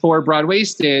I, for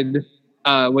Broadwasted,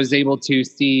 was able to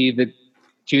see the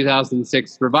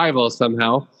 2006 revival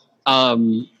somehow about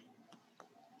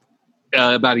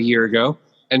a year ago.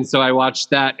 And so I watched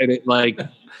that and it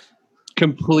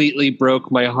completely broke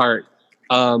my heart.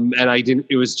 And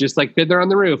it was just like Fiddler on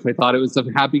the Roof. I thought it was a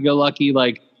happy-go-lucky,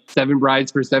 Seven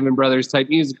Brides for Seven Brothers type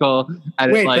musical.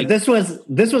 And wait, but this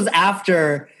was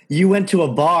after you went to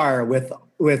a bar with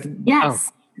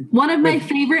Yes. One of my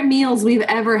favorite meals we've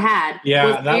ever had. Yeah,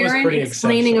 was that was Aaron pretty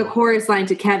explaining a chorus line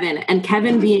to Kevin and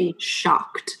Kevin being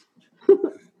shocked.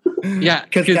 Yeah.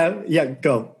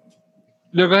 Go.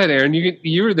 No, go ahead, Aaron.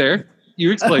 You were there.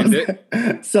 You explained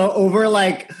it. So over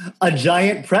a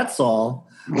giant pretzel,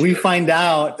 we find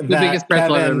out the biggest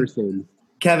pretzel I've ever seen.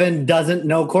 Kevin doesn't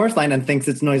know Chorus Line and thinks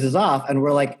it's Noises Off. And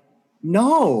we're like,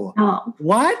 no. Oh.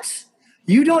 What?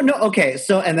 You don't know? Okay.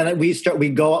 So, and then we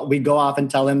go off and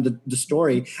tell him the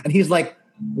story. And he's like,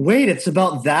 wait, it's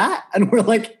about that? And we're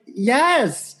like,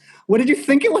 yes. What did you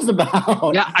think it was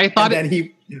about? Yeah, I thought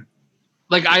he...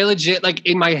 I legit,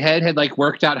 in my head had,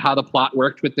 worked out how the plot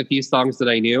worked with the few songs that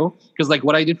I knew. Because,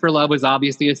 What I Did for Love was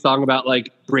obviously a song about,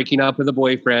 breaking up with a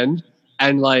boyfriend.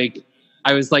 And, I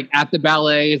was, at the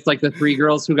ballet. It's, the three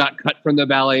girls who got cut from the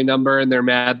ballet number and they're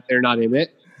mad they're not in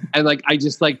it. And, I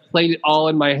just, played it all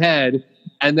in my head.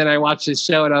 And then I watched this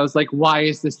show and I was like, why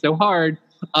is this so hard?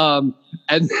 And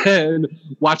then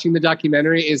watching the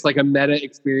documentary is, a meta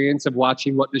experience of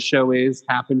watching what the show is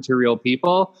happen to real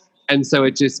people. And so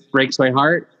it just breaks my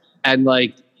heart. And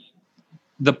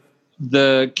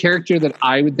the character that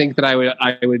I would think that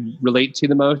I would relate to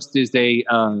the most is a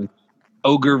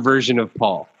ogre version of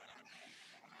Paul.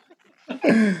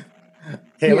 Haley?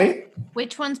 Yeah.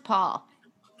 Which one's Paul?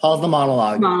 Paul's the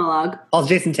monologue. Paul's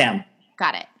Jason Tam.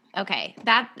 Got it. Okay.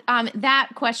 That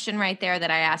question right there that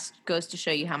I asked goes to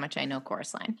show you how much I know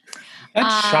Chorus Line.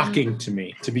 That's shocking to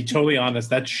me. To be totally honest,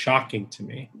 that's shocking to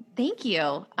me. Thank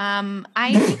you.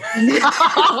 I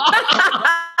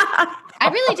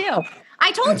really do.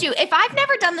 I told you, if I've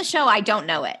never done the show, I don't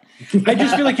know it. I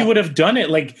just feel like you would have done it.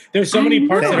 There's so many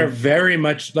parts that are very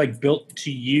much built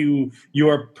to you,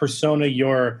 your persona,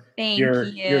 your Tammy.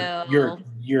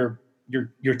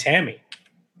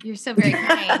 You're so very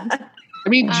kind. I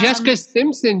mean, Jessica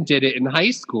Simpson did it in high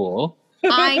school.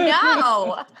 I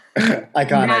know.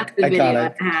 Iconic.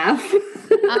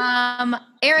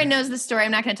 Aaron knows the story.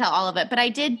 I'm not going to tell all of it, but I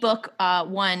did book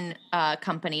one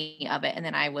company of it, and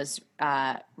then I was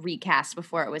recast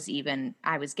before I was given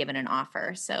an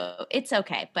offer. So it's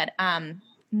okay, but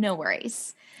no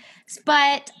worries.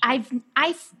 But I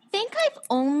think I've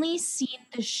only seen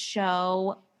the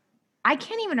show. I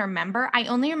can't even remember. I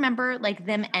only remember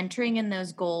them entering in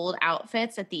those gold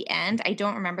outfits at the end. I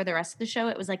don't remember the rest of the show.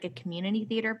 It was a community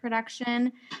theater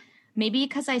production. Maybe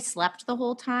because I slept the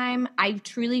whole time. I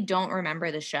truly don't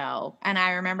remember the show. And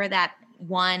I remember that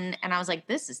one and I was like,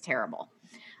 this is terrible.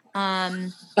 I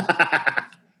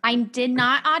did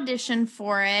not audition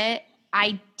for it.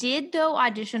 I did, though,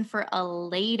 audition for a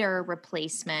later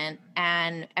replacement,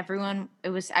 and I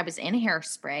was in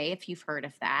Hairspray, if you've heard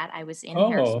of that. I was in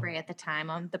Hairspray at the time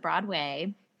on the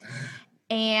Broadway,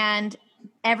 and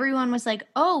everyone was like,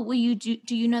 oh,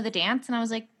 do you know the dance? And I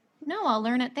was like, no, I'll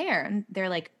learn it there. And they're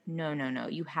like, no,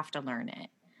 you have to learn it.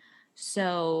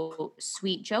 So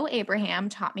sweet Joe Abraham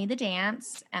taught me the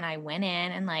dance, and I went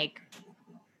in and like,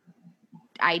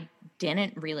 I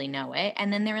didn't really know it.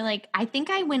 And then they were like, I think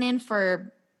I went in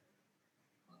for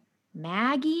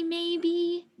Maggie,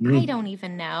 maybe. I don't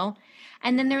even know.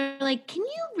 And then they're like, can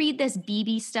you read this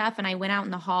BB stuff? And I went out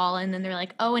in the hall, and then they're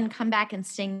like, oh, and come back and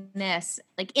sing this,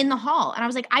 like in the hall. And I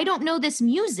was like, I don't know this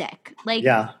music. Like,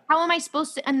 how am I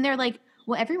supposed to? And they're like,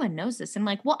 well, everyone knows this. I'm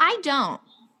like, well, I don't.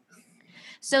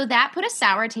 So that put a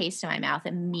sour taste in my mouth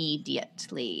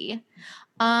immediately.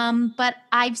 But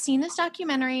I've seen this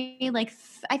documentary, like,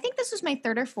 I think this was my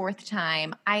third or fourth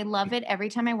time. I love it every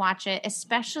time I watch it,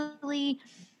 especially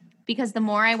because the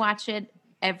more I watch it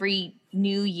every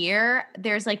new year,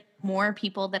 there's like more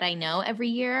people that I know every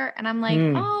year. And I'm like,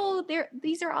 oh,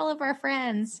 these are all of our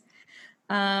friends.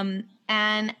 And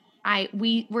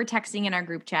we were texting in our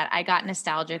group chat. I got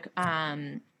nostalgic.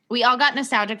 We all got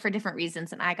nostalgic for different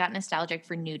reasons. And I got nostalgic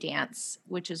for New Dance,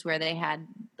 which is where they had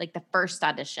like the first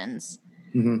auditions,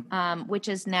 which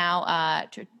is now,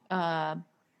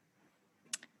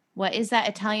 what is that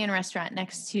Italian restaurant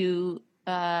next to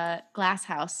Glass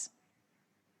House?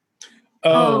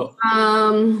 Trattoria.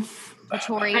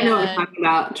 I know what you're talking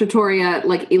about. Trattoria,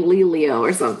 like Ililio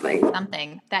or something.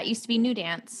 Something. That used to be New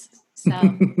Dance. So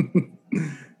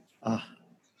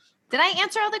did I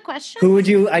answer all the questions? Who do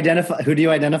you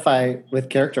identify with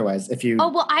character-wise? If you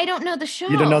I don't know the show.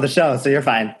 You don't know the show, so you're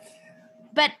fine.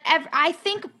 But I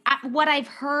think what I've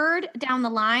heard down the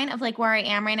line of like where I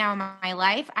am right now in my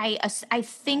life, I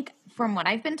think from what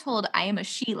I've been told, I am a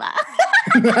Sheila.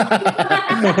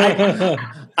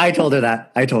 I told her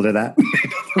that. I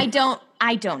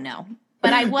don't know,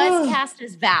 but I was cast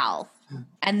as Val,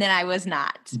 and then I was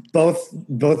not. Both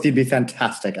you'd be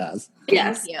fantastic as.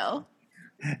 Thank you,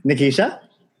 Nikisha.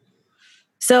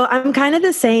 So I'm kind of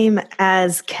the same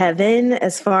as Kevin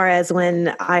as far as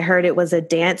when I heard it was a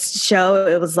dance show,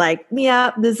 it was like, yeah,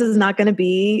 this is not going to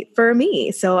be for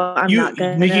me. So I'm not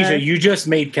going to. Nikisha, you just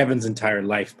made Kevin's entire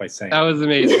life by saying that was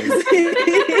amazing.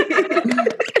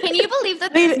 Can you believe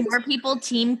that there's more people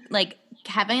team like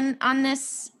Kevin on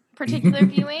this particular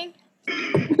viewing?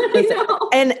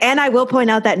 And I will point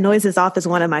out that Noises Off is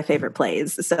one of my favorite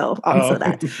plays. So also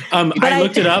that. I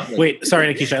looked it up. Wait,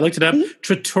 sorry, Nikisha. I looked it up.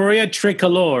 Trattoria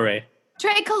Tricolore.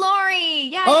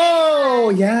 Tricolore. Yeah.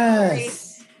 Oh,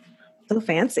 yes. So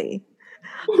fancy.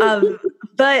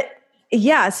 But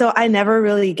yeah, so I never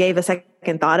really gave a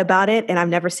second thought about it, and I've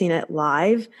never seen it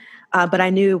live. But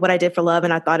I knew What I Did for Love,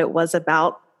 and I thought it was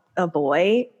about a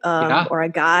boy or a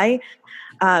guy.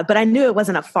 But I knew it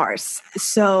wasn't a farce.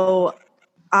 So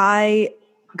I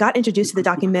got introduced to the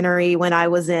documentary when I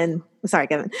was in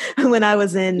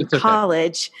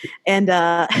college. And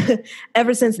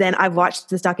ever since then, I've watched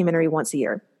this documentary once a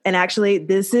year. And actually,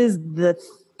 this is the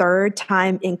third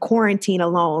time in quarantine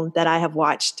alone that I have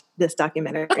watched this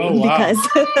documentary because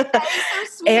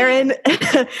Aaron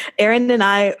and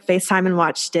I FaceTime and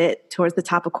watched it towards the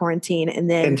top of quarantine. And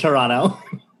then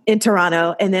in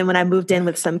Toronto. And then when I moved in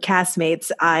with some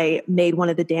castmates, I made one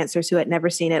of the dancers who had never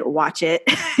seen it watch it.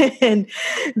 And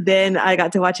then I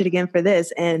got to watch it again for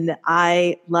this. And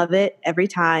I love it every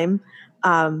time,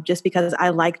 just because I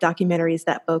like documentaries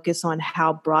that focus on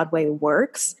how Broadway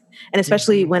works. And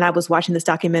especially when I was watching this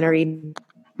documentary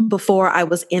before I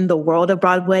was in the world of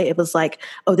Broadway, it was like,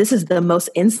 oh, this is the most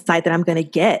insight that I'm going to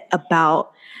get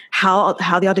about how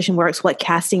the audition works, what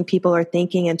casting people are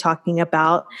thinking and talking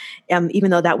about, even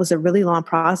though that was a really long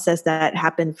process that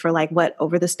happened for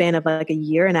over the span of like a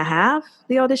year and a half,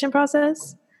 the audition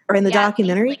process, or in the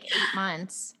documentary. Like 8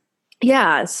 months.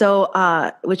 Yeah.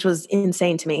 So, which was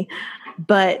insane to me,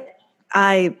 but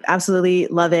I absolutely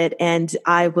love it. And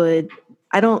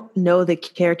I don't know the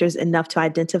characters enough to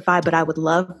identify, but I would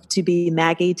love to be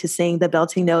Maggie to sing the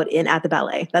belting note in At the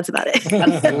Ballet. That's about it.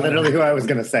 That's literally who I was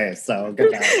going to say. So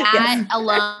good job. That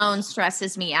alone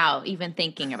stresses me out, even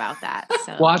thinking about that.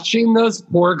 So. Watching those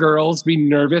poor girls be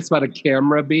nervous about a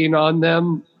camera being on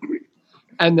them.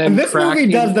 And this movie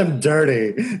does them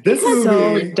dirty. This movie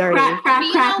so dirty.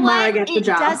 You know what? It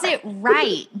does it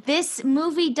right. This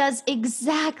movie does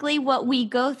exactly what we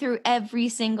go through every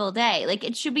single day. Like,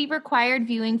 it should be required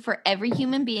viewing for every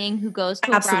human being who goes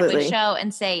to a Broadway show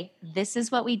and say, "This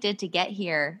is what we did to get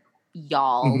here,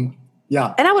 y'all." Mm-hmm.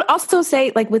 Yeah. And I would also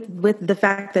say, with the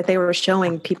fact that they were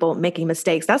showing people making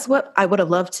mistakes, that's what I would have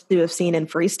loved to have seen in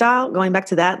freestyle. Going back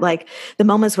to that, the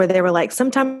moments where they were like,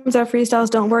 sometimes our freestyles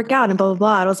don't work out and blah, blah,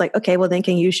 blah. I was like, okay, well then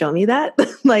can you show me that?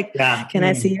 Can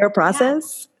I see your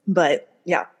process? Yeah. But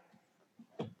yeah.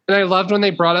 And I loved when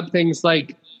they brought up things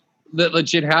like that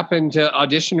legit happen to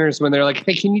auditioners when they're like,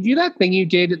 hey, can you do that thing you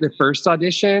did at the first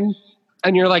audition?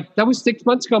 And you're like, that was 6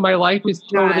 months ago. My life is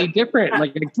totally different.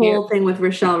 Like, the whole thing with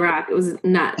Rochelle Rock, it was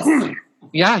nuts.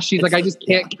 Yeah, she's like, I just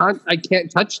can't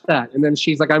touch that. And then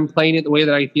she's like, I'm playing it the way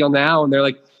that I feel now. And they're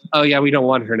like, oh yeah, we don't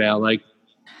want her now. Like,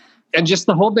 and just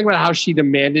the whole thing about how she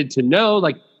demanded to know,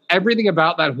 like everything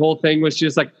about that whole thing was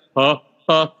just like,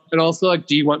 and also like,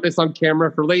 do you want this on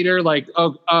camera for later? Like,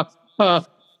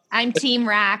 I'm Team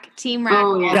Rack. Team Rack.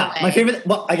 Oh, Yeah, my favorite.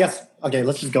 Well, I guess. Okay,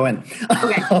 let's just go in.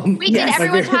 Okay. Wait, did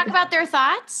everyone talk about their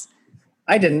thoughts?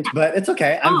 I didn't, but it's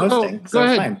okay. I'm hosting, so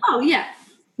it's fine. Oh yeah.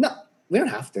 No, we don't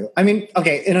have to. I mean,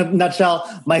 okay. In a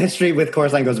nutshell, my history with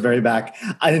Chorus Line goes very back.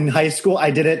 In high school, I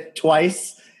did it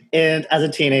twice. And as a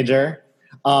teenager,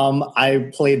 I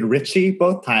played Richie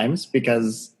both times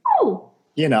because,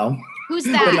 you know, who's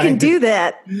that? You can do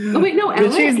that. Oh wait, no,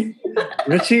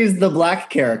 Richie's the black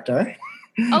character.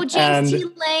 Oh, James T.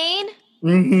 Lane.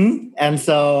 Mm-hmm. And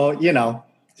so, you know,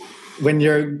 when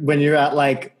you're at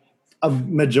like a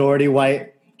majority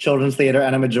white children's theater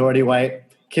and a majority white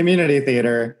community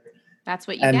theater, that's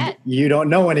what you and get. You don't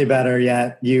know any better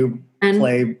yet. You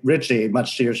play Richie,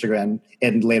 much to your chagrin,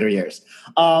 in later years.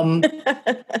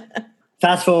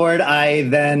 Fast forward, I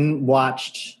then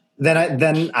watched.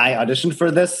 Then I auditioned for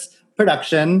this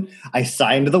production. I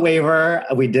signed the waiver.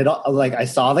 We did I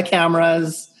saw the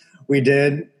cameras. I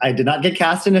did not get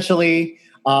cast initially.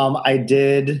 I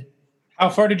did. How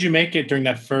far did you make it during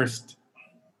that first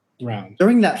round?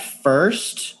 During that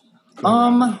first,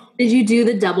 did you do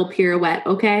the double pirouette?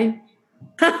 Okay.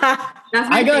 That's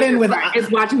I got in with.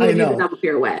 It's watching me do the double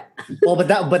pirouette. Well, but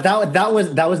that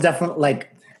was definitely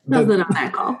like. That was not on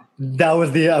that call. That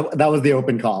was the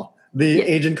open call. The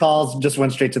agent calls just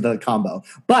went straight to the combo.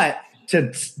 But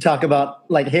to talk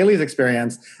about like Haley's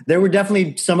experience, there were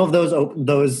definitely some of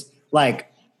those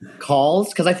like calls,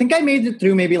 because I think I made it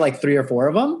through maybe like 3 or 4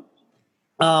 of them.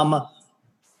 I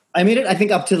made it, I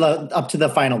think, up to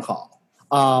the final call.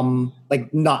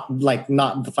 Not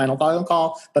the final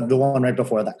call, but the one right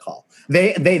before that call.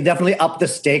 They definitely upped the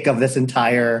stake of this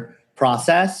entire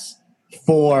process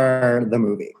for the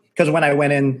movie. Because when I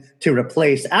went in to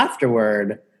replace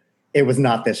afterward, it was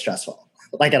not this stressful,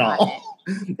 like at all.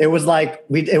 It was like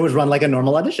it was run like a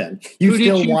normal audition. Who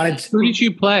did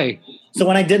you play? So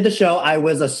when I did the show, I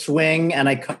was a swing and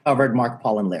I covered Mark,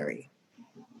 Paul, and Larry.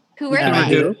 Who were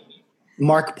you?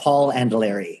 Mark, Paul, and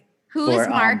Larry. Who is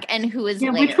Mark and who is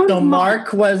Larry? So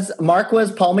Mark was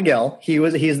Paul McGill.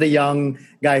 He's the young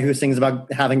guy who sings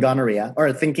about having gonorrhea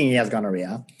or thinking he has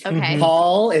gonorrhea. Okay.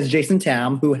 Paul is Jason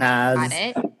Tam, who has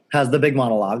the big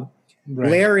monologue.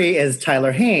 Right. Larry is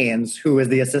Tyler Haynes, who is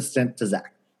the assistant to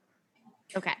Zach.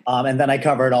 Okay. And then I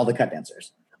covered all the cut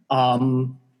dancers.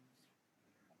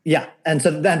 Yeah, and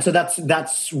so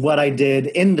that's what I did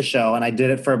in the show, and I did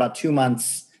it for about 2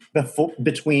 months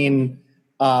between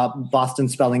Boston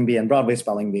Spelling Bee and Broadway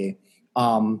Spelling Bee,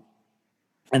 and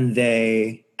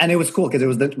it was cool because it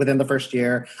was within the first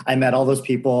year. I met all those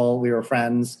people, we were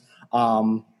friends,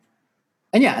 and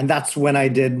that's when I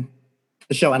did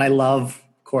the show. And I love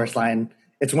Chorus Line.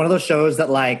 It's one of those shows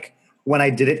that, like, when I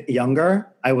did it younger,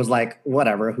 I was like,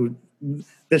 whatever.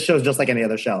 This show's just like any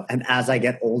other show. And as I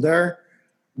get older,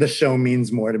 the show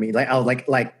means more to me. Like I was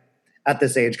like at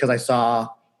this age, because I saw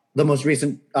the most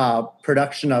recent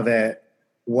production of it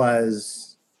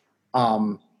was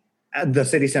at the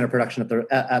City Center production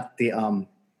at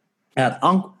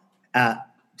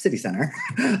City Center,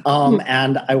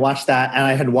 and I watched that, and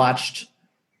I had watched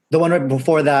the one right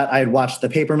before that. I had watched the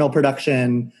Paper Mill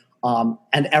production,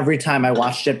 and every time I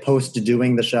watched it post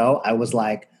doing the show, I was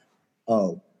like,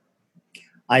 oh,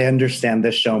 I understand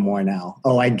this show more now.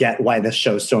 Oh, I get why this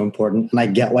show is so important, and I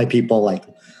get why people like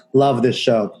love this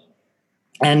show.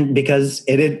 And because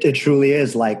it truly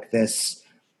is like this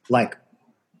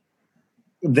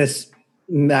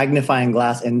magnifying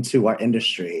glass into our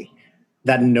industry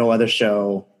that no other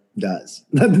show does,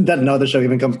 that no other show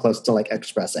even comes close to like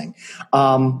expressing.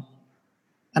 And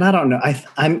I don't know.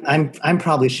 I'm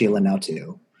probably Sheila now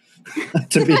too,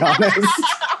 to be honest.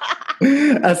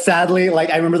 Sadly, like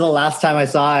I remember the last time I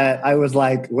saw it, I was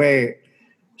like, wait,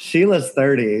 Sheila's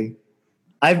 30.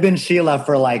 I've been Sheila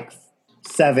for like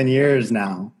 7 years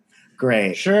now.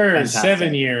 Great. Sure, fantastic.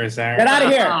 7 years, Aaron. Get out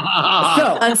of here.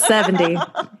 So I'm 70.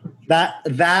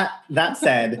 That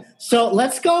said, so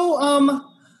let's go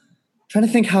trying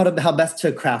to think how best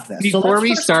to craft this. Before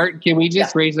we start, can we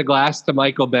just raise a glass to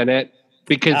Michael Bennett?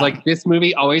 Because like this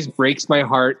movie always breaks my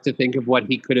heart to think of what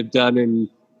he could have done and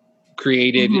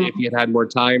created if he had had more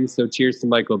time. So cheers to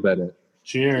Michael Bennett.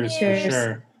 Cheers. For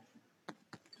sure.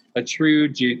 A true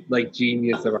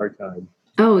genius of our time.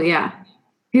 Oh yeah.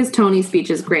 His Tony speech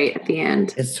is great at the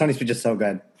end. His Tony speech is so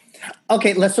good.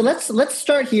 Okay, let's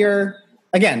start here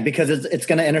again because it's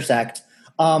going to intersect.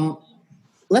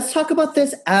 Let's talk about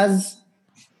this as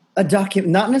a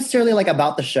not necessarily like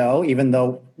about the show, even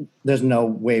though there's no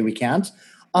way we can't.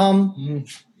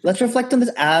 Let's reflect on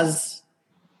this as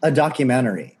a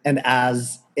documentary and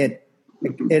as it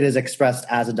is expressed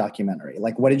as a documentary.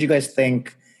 Like, what did you guys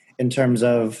think in terms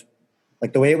of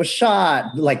like the way it was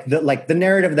shot, like the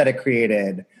narrative that it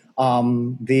created,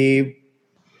 the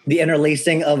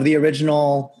interlacing of the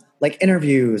original like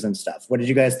interviews and stuff? What did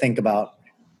you guys think about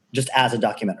just as a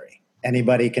documentary?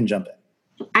 Anybody can jump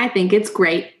in. I think it's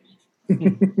great.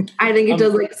 I think it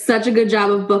does like such a good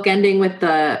job of bookending with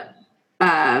the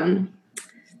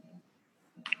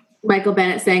Michael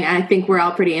Bennett saying, I think we're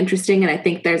all pretty interesting and I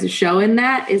think there's a show in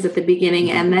that is at the beginning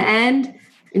and the end.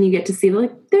 And you get to see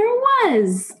like, there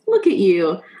was, look at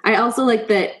you. I also like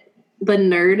that the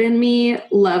nerd in me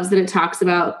loves that it talks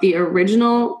about the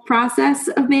original process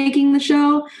of making the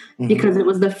show because it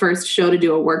was the first show to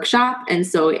do a workshop. And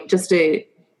so just a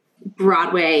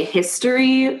Broadway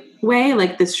history way,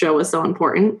 like this show was so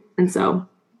important. And so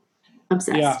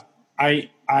obsessed. Yeah,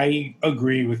 I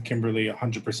agree with Kimberly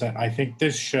 100%. I think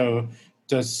this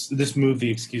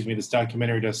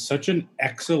documentary does such an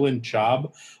excellent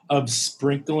job of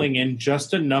sprinkling in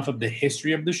just enough of the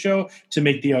history of the show to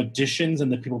make the auditions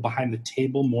and the people behind the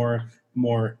table more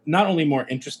not only more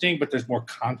interesting, but there's more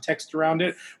context around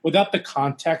it. Without the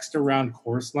context around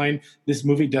Chorus Line, this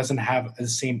movie doesn't have the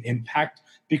same impact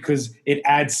because it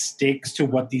adds stakes to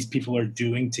what these people are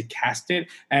doing to cast it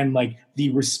and like the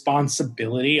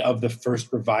responsibility of the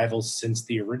first revival since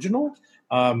the original.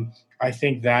 I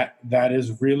think that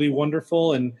is really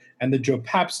wonderful. And the Joe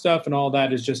Papp stuff and all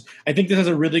that is just, I think this has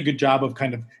a really good job of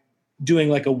kind of doing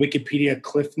like a Wikipedia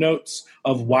cliff notes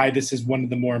of why this is one of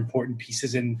the more important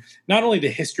pieces in not only the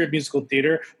history of musical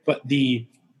theater, but the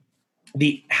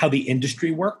how the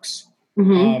industry works.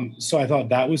 So I thought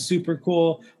that was super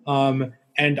cool.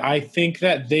 And I think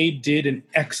that they did an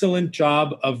excellent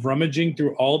job of rummaging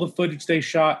through all the footage they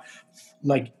shot,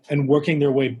 like, and working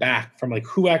their way back from like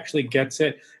who actually gets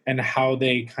it and how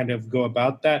they kind of go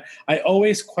about that. I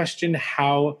always question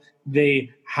how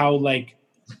they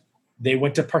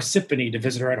went to Parsippany to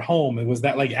visit her at home. And was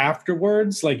that like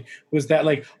afterwards? Like, was that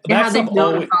like, that's how they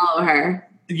don't follow her?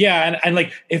 Yeah. And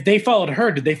like, if they followed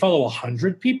her, did they follow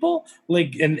 100 people?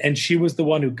 Like, and she was the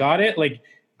one who got it. Like,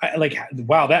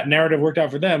 wow, that narrative worked out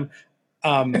for them.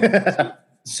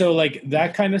 So like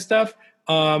that kind of stuff.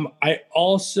 I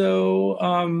also,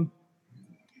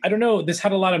 I don't know, this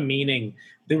had a lot of meaning.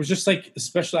 There was just like,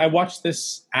 especially, I watched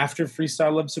this after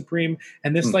Freestyle Love Supreme,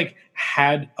 and this like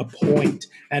had a point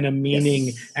and a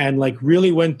meaning and like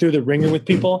really went through the ringer with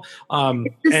people.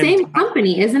 It's the same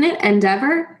company, isn't it?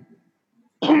 Endeavor?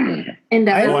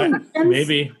 Endeavor?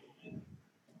 Maybe.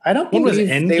 I don't think. What was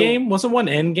Endgame? Wasn't one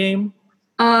Endgame?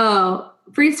 Oh,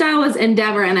 Freestyle was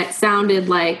Endeavor, and it sounded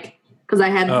like, because I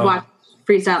had watched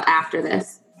Freestyle after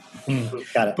this.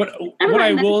 Got it. But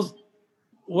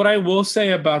what I will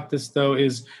say about this though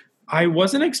is I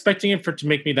wasn't expecting it to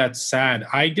make me that sad.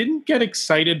 I didn't get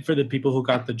excited for the people who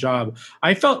got the job.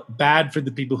 I felt bad for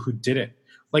the people who didn't.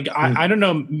 Like I don't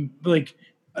know, like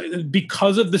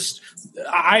because of this,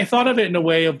 I thought of it in a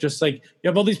way of just like, you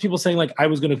have all these people saying like, I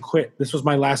was going to quit. This was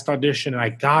my last audition and I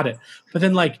got it. But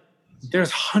then like,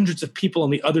 there's hundreds of people on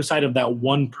the other side of that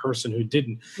one person who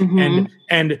didn't.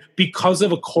 And because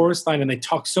of a Chorus Line, and they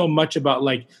talk so much about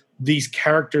like these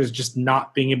characters just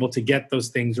not being able to get those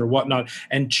things or whatnot,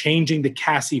 and changing the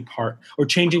Cassie part or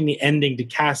changing the ending to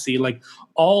Cassie, like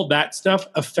all that stuff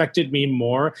affected me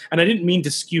more. And I didn't mean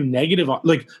to skew negative on,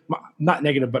 like not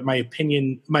negative, but my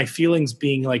opinion, my feelings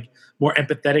being like more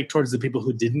empathetic towards the people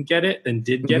who didn't get it than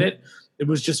did get it. It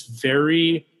was just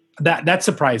very, that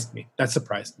surprised me. That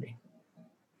surprised me.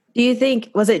 Do you think,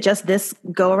 was it just this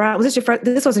go around? Was this your first,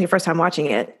 this wasn't your first time watching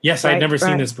it? Yes, right? I'd never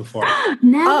seen this before.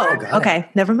 Never? Oh, okay.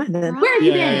 Never mind then. Where have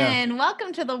you been?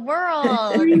 Welcome to the world.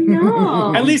 I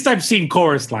know. At least I've seen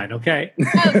Chorus Line, okay?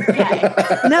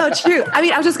 No, true. I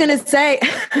mean, I was just going to say,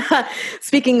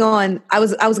 speaking on, I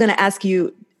was going to ask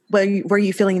you, were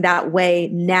you feeling that way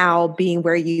now being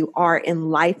where you are in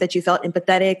life, that you felt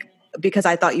empathetic? Because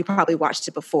I thought you probably watched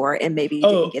it before and maybe you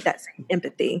didn't get that same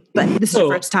empathy. But this is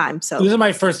your first time. So this is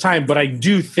my first time, but I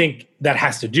do think that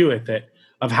has to do with it,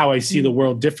 of how I see the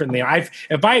world differently.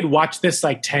 If I had watched this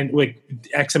like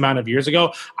X amount of years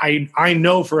ago, I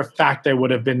know for a fact I would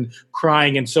have been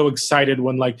crying and so excited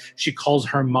when like she calls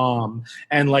her mom,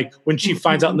 and like when she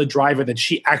finds out in the driver that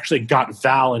she actually got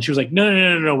Val, and she was like,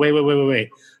 no, wait.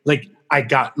 Like I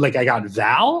got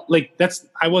Val. Like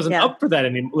I wasn't up for that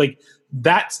anymore. Like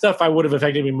that stuff I would have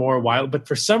affected me more a while. But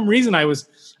for some reason, I was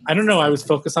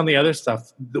focused on the other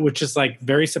stuff, which is like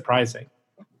very surprising.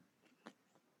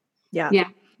 Yeah. Yeah.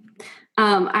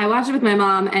 I watched it with my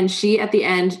mom, and she at the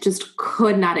end just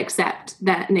could not accept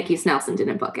that Nikki Snelson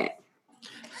didn't book it.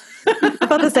 I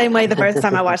felt the same way the first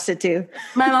time I watched it too.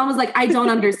 My mom was like, I don't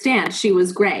understand. She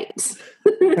was great.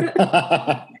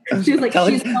 She was like,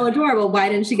 she's so adorable. Why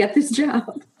didn't she get this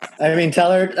job? I mean,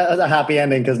 tell her a happy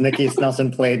ending because Nikki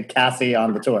Snelson played Cassie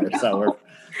on the tour. So we're.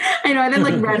 I know. I then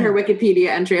like read her Wikipedia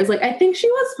entry. I was like, I think she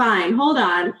was fine. Hold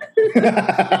on.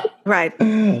 Right.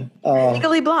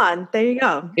 Legally Blonde. There you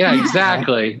go. Yeah,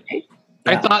 exactly. Yeah.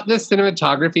 I thought the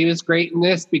cinematography was great in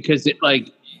this because it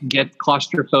like gets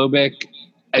claustrophobic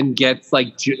and gets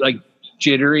like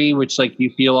jittery, which like you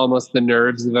feel almost the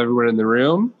nerves of everyone in the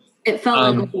room. It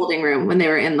felt like a holding room when they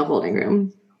were in the holding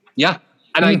room. Yeah.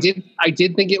 And I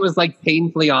did think it was like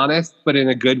painfully honest, but in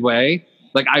a good way.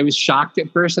 Like I was shocked at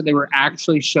first that they were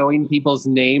actually showing people's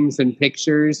names and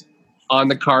pictures on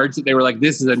the cards that they were like,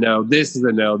 this is a no, this is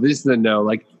a no, this is a no.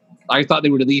 Like I thought they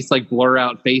would at least like blur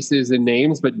out faces and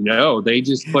names, but no, they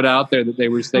just put out there that they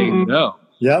were saying no.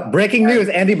 Yep. Breaking news.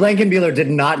 Andy Blankenbuehler did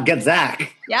not get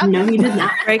Zach. Yep. No, he did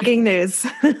not. Breaking news.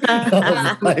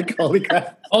 Like, holy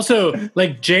crap. Also,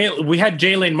 like we had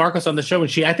Jaylen Marcos on the show,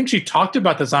 and I think she talked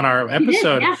about this on our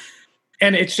episode. Did, yeah.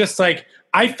 And it's just like,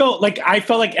 I felt like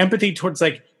empathy towards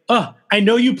like, I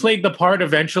know you played the part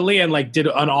eventually and like did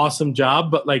an awesome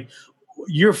job, but like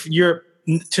your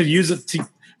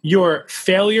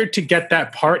failure to get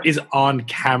that part is on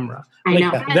camera. I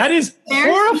know. That is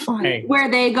horrifying. Where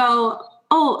they go,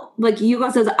 oh, like Hugo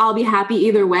says, I'll be happy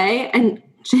either way. And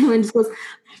Jaylen just goes,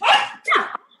 yeah,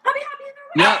 I'll be happy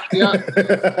either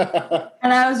way. Yeah.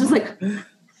 And I was just like,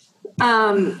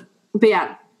 but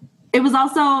yeah, it was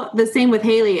also the same with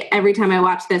Haley. Every time I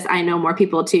watch this, I know more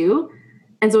people too.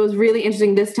 And so it was really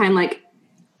interesting this time. Like,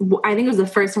 I think it was the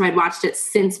first time I'd watched it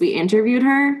since we interviewed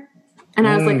her. And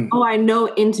I was like, oh, I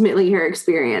know intimately her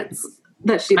experience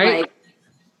that she like.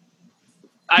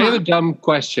 I have a dumb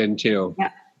question too.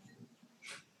 Yeah.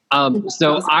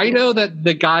 So I know that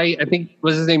the guy, I think,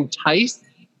 was his name Tice?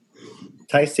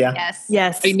 Tice, yeah.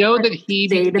 Yes. I know that he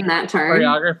stayed in that turn.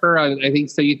 Choreographer on, I think,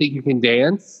 So You Think You Can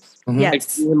Dance. Mm-hmm. Yes. I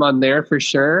see him on there for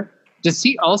sure. Does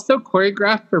he also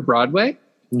choreograph for Broadway?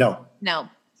 No. No.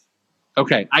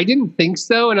 Okay. I didn't think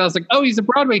so. And I was like, oh, he's a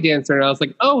Broadway dancer. And I was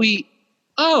like, okay.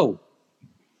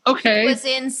 He was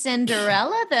in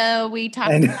Cinderella, though. We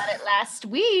talked about it last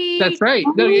week. That's right.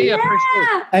 No, yeah, for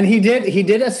sure. And he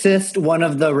did assist one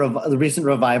of the recent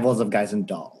revivals of Guys and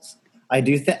Dolls. I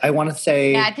do think I want to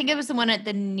say. Yeah, I think it was the one at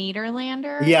the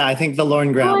Nederlander. Yeah, I think the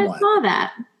Lauren Graham one. I saw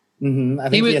that. Mm-hmm. I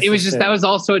think it was just that was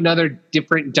also another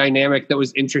different dynamic that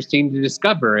was interesting to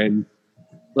discover. And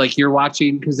like you're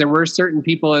watching, because there were certain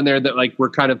people in there that like were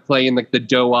kind of playing like the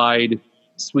doe-eyed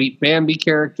sweet Bambi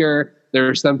character. There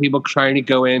are some people trying to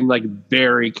go in like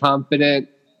very confident.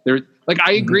 There's like,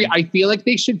 I agree. I feel like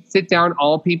they should sit down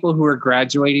all people who are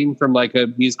graduating from like a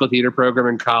musical theater program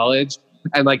in college,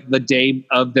 and like the day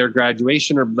of their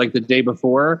graduation or like the day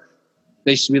before,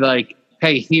 they should be like,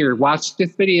 hey, here, watch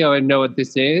this video and know what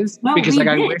this is. No, because like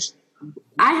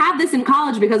I had this in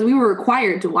college because we were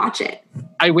required to watch it.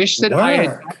 I wish that I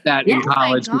had that in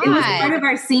college. It was part of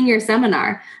our senior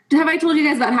seminar. Have I told you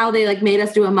guys about how they like made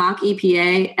us do a mock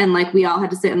EPA and like we all had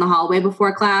to sit in the hallway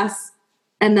before class?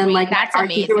 And then like our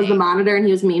teacher was the monitor and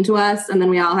he was mean to us. And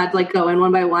then we all had to like go in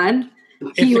one by one.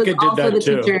 He was also the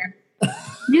teacher.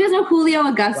 Do you guys know Julio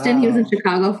Augustin? Wow. He was in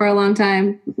Chicago for a long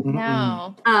time.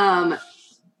 No.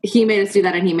 He made us do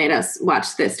that and he made us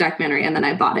watch this documentary and then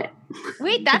I bought it.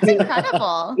 Wait, that's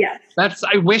incredible. Yeah.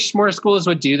 I wish more schools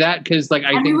would do that because like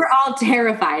I think we were all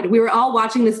terrified. We were all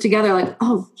watching this together like,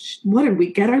 oh, what did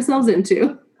we get ourselves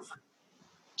into?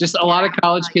 Just a lot of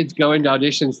college kids go into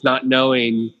auditions not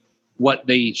knowing what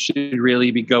they should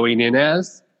really be going in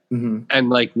as. Mm-hmm. And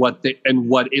like what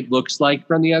it looks like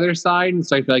from the other side. And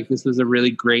so I feel like this was a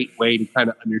really great way to kind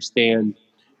of understand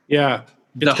the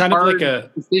kind hard of like a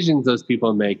decisions those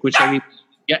people make, which I mean,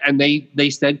 yeah, and they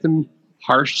said some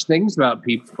harsh things about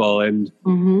people and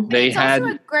it's also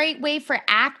a great way for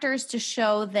actors to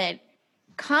show that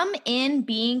come in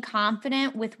being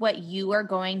confident with what you are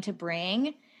going to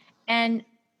bring. And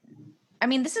I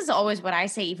mean, this is always what I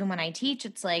say, even when I teach,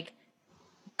 it's like,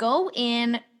 go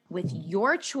in with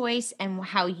your choice and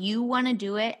how you want to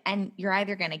do it. And you're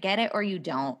either going to get it or you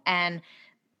don't. And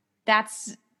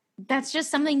that's just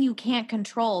something you can't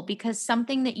control because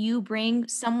something that you bring,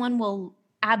 someone will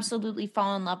absolutely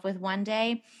fall in love with one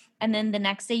day. And then the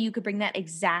next day you could bring that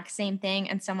exact same thing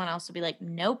and someone else will be like,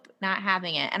 nope, not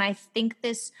having it. And I think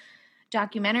this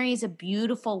documentary is a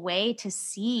beautiful way to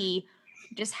see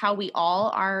just how we all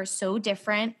are so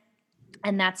different,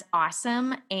 and that's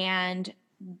awesome.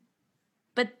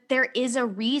 But there is a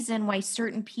reason why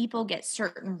certain people get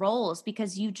certain roles,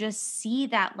 because you just see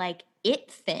that like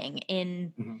it thing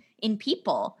in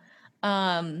people.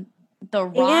 The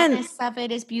rawness of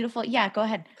it is beautiful. Yeah, go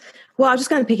ahead. Well, I'm just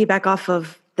going to piggyback off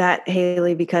of that,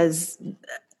 Haley, because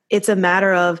it's a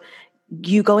matter of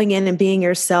you going in and being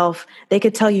yourself. They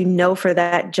could tell you no for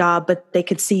that job, but they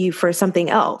could see you for something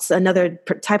else, another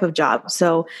type of job.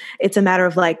 So it's a matter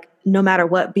of like, no matter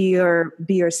what, be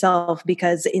yourself,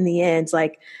 because in the end,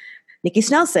 like Nikki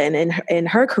Snelson in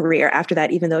her career after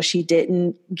that, even though she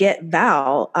didn't get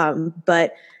Val,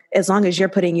 but as long as you're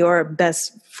putting your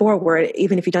best forward,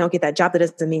 even if you don't get that job, that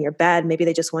doesn't mean you're bad. Maybe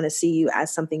they just want to see you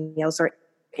as something else or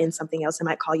in something else and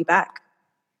might call you back.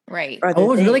 Right. Oh,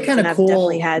 it was really kind of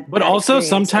cool. But also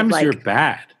sometimes you're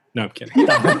bad. No, I'm kidding.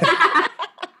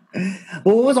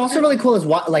 Well, what was also really cool is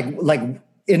like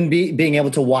in being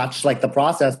able to watch like the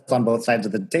process on both sides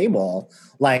of the table.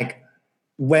 Like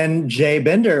when Jay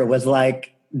Bender was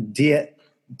like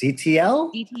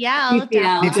DTL,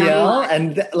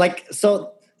 and like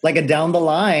so like a down the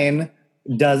line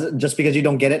does, just because you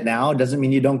don't get it now doesn't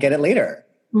mean you don't get it later.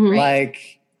 Right.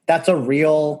 Like that's a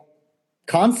real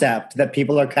concept that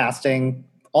people are casting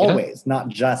always, not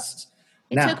just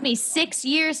now. It took me 6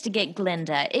 years to get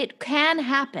Glinda. It can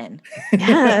happen.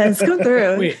 Yes, come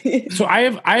through. Wait, so I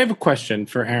have a question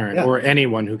for Aaron or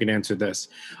anyone who can answer this.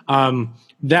 The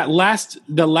last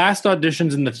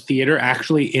auditions in the theater,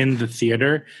 actually in the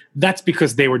theater, that's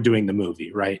because they were doing the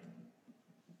movie, right?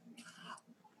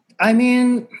 I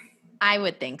mean, I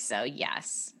would think so.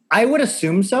 Yes, I would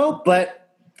assume so, but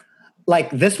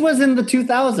like this was in the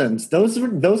 2000s.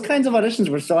 Those kinds of auditions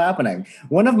were still happening.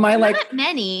 One of my not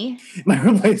many. My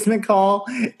replacement call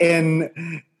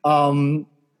in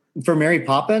for Mary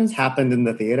Poppins happened in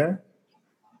the theater.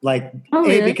 Like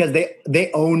because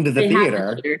they owned the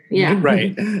theater. Yeah.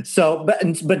 Right. So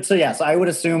so I would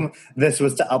assume this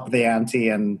was to up the ante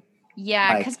and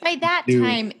yeah, because by that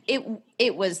time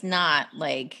it was not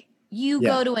like you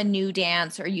go to a New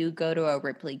Dance or you go to a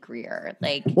Ripley Greer.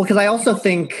 Like, well, because I also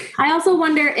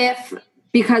wonder if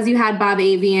because you had Bob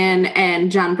Avian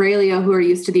and John Brailio who are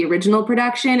used to the original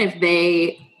production, if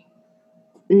they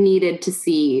needed to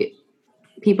see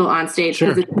people on stage,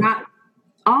 because it's not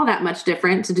all that much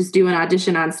different to just do an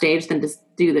audition on stage than just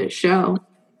do the show.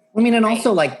 I mean, and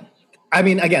also like, I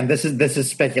mean, again, this is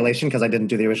speculation because I didn't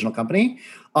do the original company.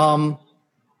 Tony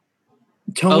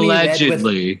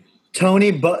allegedly.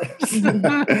 Tony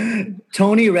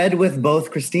read with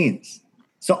both Christines.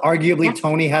 So arguably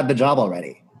Tony had the job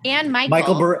already. And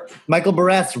Michael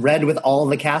Buress read with all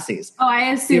the Cassies. Oh,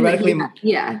 I assume theoretically,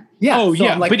 yeah. Oh, so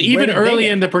yeah. like, but even early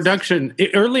in the production,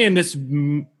 early in this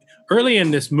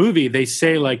movie, they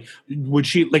say like, would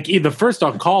she like either first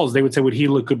on calls, they would say, would he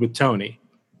look good with Tony?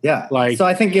 Yeah. Like, so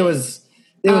I think it was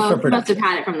for production. Must have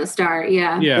had it from the start.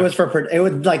 Yeah. It was it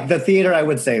would like the theater. I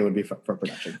would say it would be for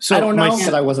production. So I don't know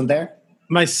because I wasn't there.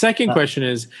 My second question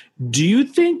is, do you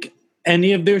think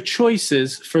any of their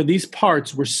choices for these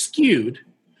parts were skewed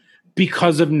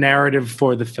because of narrative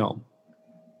for the film?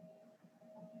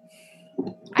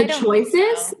 The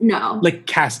choices? No. Like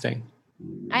casting?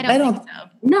 I don't think so.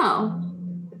 No.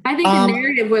 I think the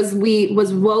narrative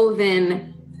was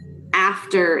woven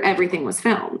after everything was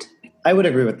filmed. I would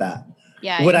agree with that.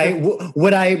 Yeah.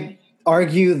 Would I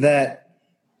argue that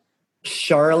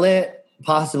Charlotte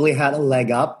possibly had a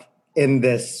leg up in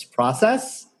this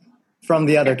process from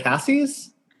the other Cassies?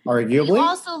 Arguably. You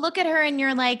also look at her and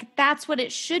you're like, that's what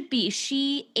it should be.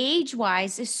 She,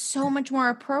 age-wise, is so much more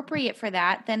appropriate for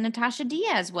that than Natasha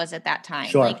Diaz was at that time.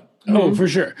 Sure. Like, oh, for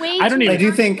sure. I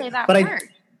do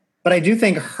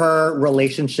think her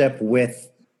relationship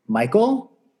with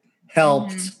Michael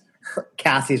helped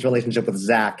Cassie's relationship with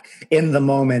Zach in the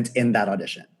moment in that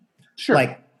audition. Sure.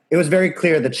 Like, it was very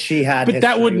clear that she had. But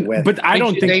that wouldn't. But I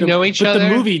don't think they know each other. The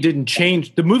movie didn't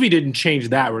change. The movie didn't change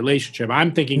that relationship.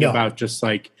 I'm thinking about just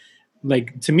like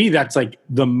to me, that's like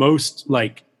the most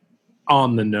like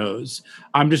on the nose.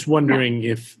 I'm just wondering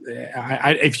if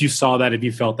you saw that, if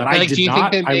you felt that. Like, do you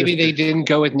think that maybe they didn't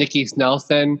go with Nikki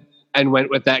Snelson and went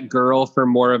with that girl for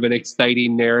more of an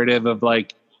exciting narrative of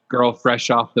like girl fresh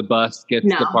off the bus gets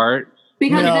the part?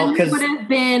 Because then it would have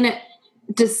been.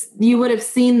 You would have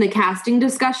seen the casting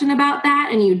discussion about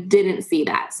that, and you didn't see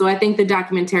that. So I think the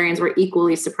documentarians were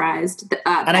equally surprised.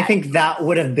 And I think that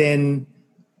would have been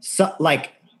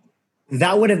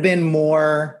that would have been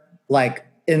more like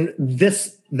in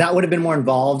this. That would have been more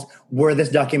involved were this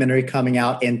documentary coming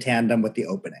out in tandem with the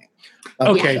opening.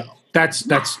 Okay, that's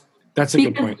That's a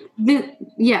good point.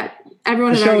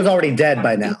 Everyone. The show is already dead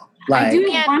by now. I do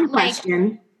have one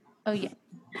question. Oh yeah.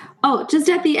 Oh, just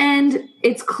at the end,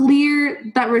 it's clear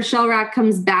that Rochelle Rock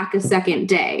comes back a second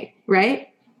day, right?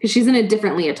 Because she's in a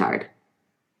different leotard.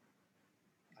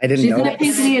 I didn't know. She's in a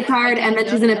pink leotard, and then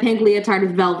she's in a pink leotard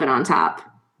with velvet on top.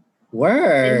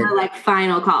 Word. In her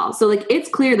final call. So it's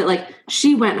clear that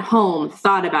she went home,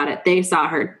 thought about it. They saw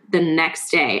her the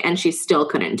next day, and she still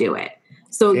couldn't do it.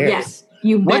 So yes,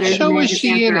 you better. What show was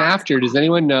she in after? Does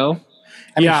anyone know?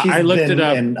 I looked it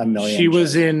up. She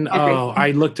was shows. in. Oh,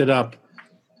 I looked it up.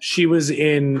 She was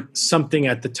in something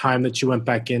at the time that she went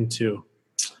back into.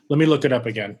 Let me look it up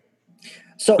again.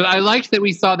 But I liked that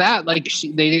we saw that.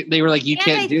 They were like, you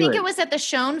can't do it. I think it was at the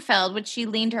Schoenfeld, which she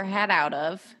leaned her head out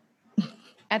of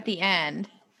at the end.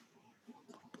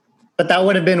 But that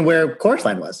would have been where Chorus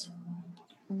Line was.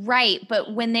 Right,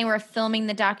 but when they were filming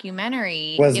the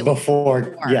documentary, Was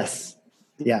before. Yes.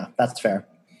 Yeah, that's fair.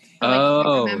 I can't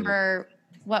remember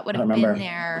what would have been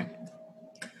there.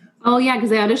 Oh yeah, because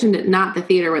they auditioned at not the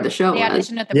theater where the show was. They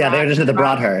auditioned at the they auditioned at the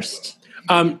Broadhurst.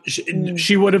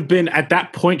 She would have been at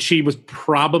that point. She was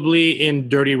probably in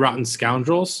Dirty Rotten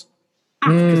Scoundrels.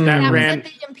 That was at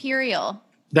the Imperial.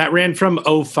 That ran from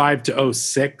 05 to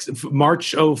 06,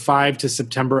 March 05 to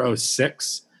September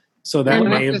 06. So that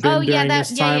may have been during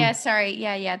this time. Yeah, sorry.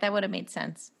 Yeah, that would have made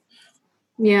sense.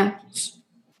 Yeah.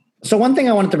 So one thing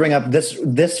I wanted to bring up,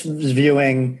 this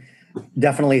viewing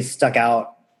definitely stuck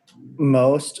out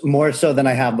more so than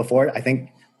I have before. I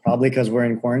think probably because we're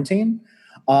in quarantine,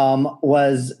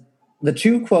 was the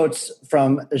two quotes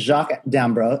from Jacques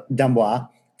D'Amboise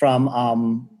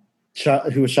from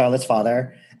who was Charlotte's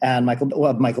father, and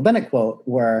Michael Bennett quote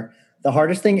were, "The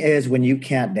hardest thing is when you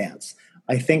can't dance.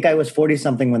 I think I was 40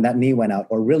 something when that knee went out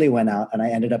or really went out and I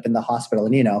ended up in the hospital,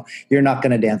 and you're not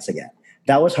going to dance again.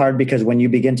 That was hard because when you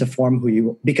begin to form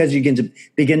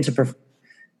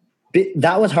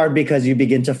that was hard because you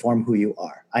begin to form who you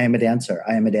are. I am a dancer.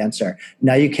 I am a dancer.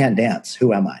 Now you can't dance.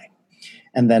 Who am I?"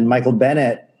 And then Michael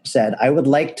Bennett said, "I would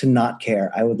like to not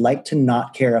care. I would like to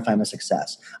not care if I'm a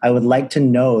success. I would like to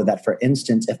know that, for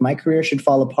instance, if my career should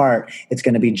fall apart, it's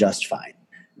going to be just fine.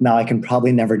 Now I can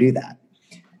probably never do that."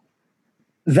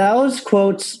 Those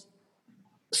quotes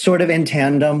sort of in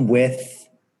tandem with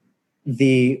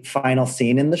the final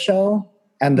scene in the show.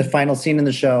 And the final scene in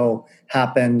the show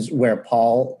happens where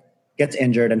Paul gets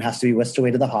injured and has to be whisked away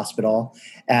to the hospital.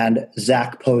 And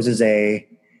Zach poses a...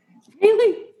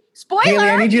 Haley! Spoiler! Haley,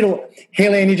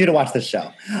 I need you to watch this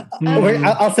show.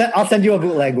 I'll send you a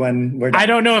bootleg when we're done. I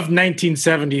don't know if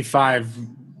 1975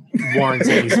 warrants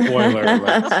any spoiler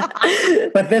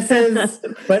alerts.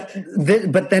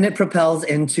 But then it propels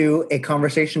into a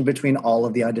conversation between all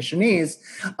of the auditionees,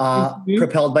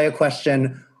 propelled by a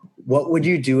question: what would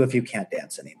you do if you can't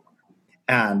dance anymore?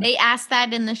 And they asked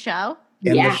that in the show.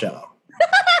 The show.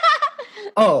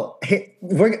 Oh, hey,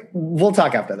 we'll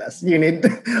talk after this.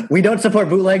 We don't support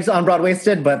bootlegs on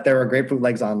Broadwasted, but there are great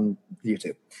bootlegs on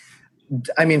YouTube.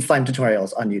 I mean, slime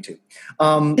tutorials on YouTube.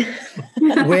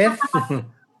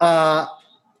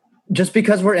 Just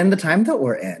because we're in the time that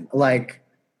we're in. Like,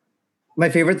 my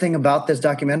favorite thing about this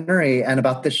documentary and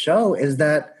about this show is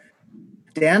that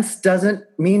dance doesn't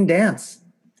mean dance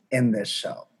in this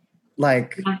show.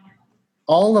 Like,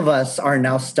 all of us are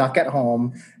now stuck at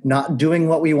home, not doing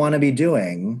what we want to be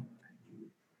doing.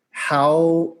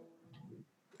 How,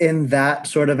 in that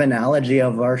sort of analogy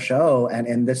of our show and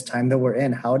in this time that we're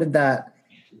in, how did that,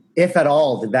 if at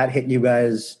all, did that hit you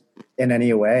guys in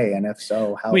any way? And if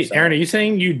so, how? Wait, so? Aaron, are you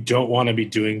saying you don't want to be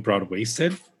doing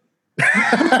Broadwasted?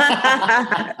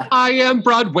 I am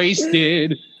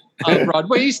Broadwasted. I'm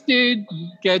Broadwasted.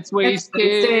 Gets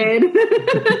wasted.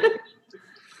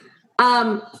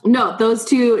 No, those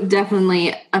two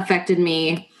definitely affected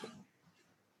me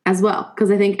as well. Because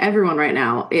I think everyone right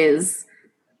now is,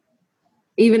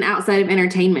 even outside of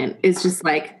entertainment, is just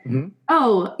like,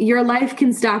 oh, your life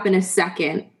can stop in a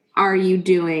second. Are you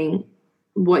doing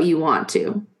what you want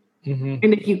to?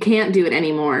 And if you can't do it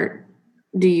anymore,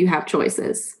 do you have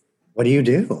choices? What do you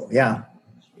do? Yeah.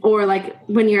 Or like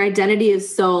when your identity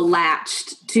is so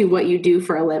latched to what you do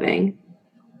for a living,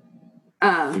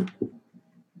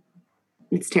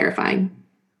 it's terrifying.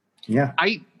 Yeah.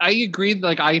 I agree.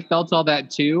 Like, I felt all that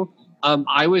too.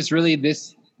 I was really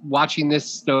watching this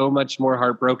so much more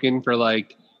heartbroken for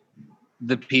like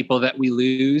the people that we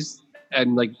lose,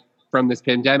 and like from this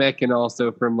pandemic, and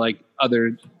also from like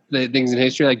other things in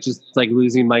history, like just like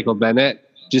losing Michael Bennett.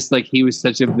 Just like he was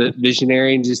such a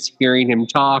visionary, and just hearing him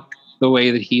talk, the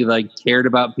way that he like cared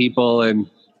about people, and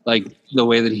like the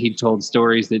way that he told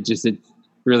stories, that just, it's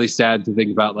really sad to think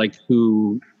about like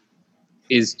who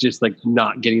is just like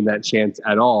not getting that chance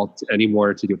at all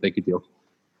anymore to do what they could do.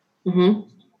 Mm-hmm.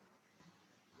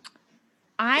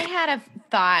 I had a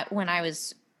thought when I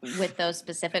was with those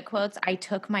specific quotes. I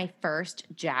took my first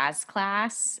jazz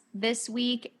class this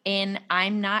week in,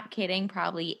 I'm not kidding,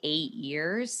 probably 8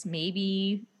 years,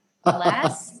 maybe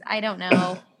less. I don't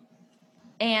know.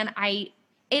 And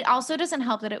it also doesn't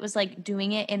help that it was like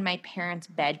doing it in my parents'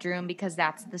 bedroom because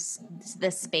that's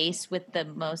the space with the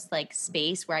most like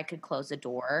space where I could close a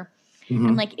door. Mm-hmm.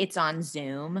 And like it's on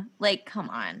Zoom. Like, come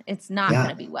on. It's not going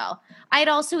to be well. I had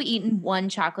also eaten one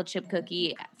chocolate chip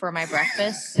cookie for my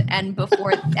breakfast and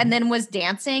then was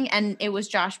dancing, and it was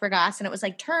Josh Bergasse, and it was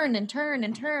like turn and turn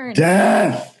and turn.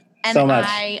 Damn. And so much.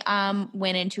 I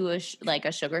went into a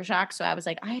sugar shock. So I was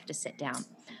like, I have to sit down.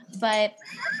 But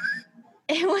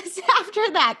it was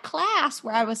after that class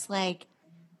where I was like,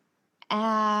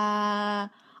 I'm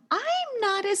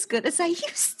not as good as I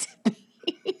used to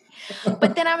be.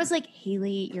 But then I was like,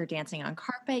 Haley, you're dancing on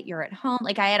carpet. You're at home.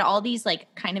 Like I had all these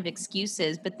like kind of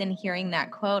excuses. But then hearing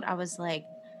that quote, I was like,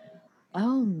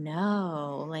 oh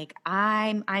no, like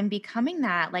I'm becoming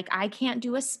that. Like I can't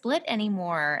do a split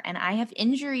anymore. And I have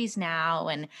injuries now.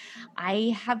 And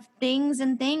I have things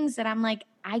that I'm like,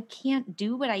 I can't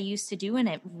do what I used to do. And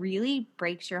it really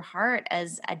breaks your heart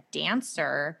as a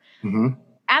dancer. Mm-hmm.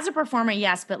 As a performer,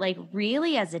 yes, but like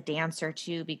really as a dancer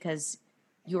too, because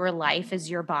your life is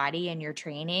your body and your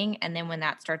training. And then when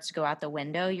that starts to go out the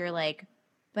window, you're like,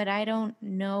 but I don't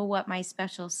know what my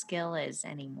special skill is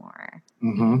anymore.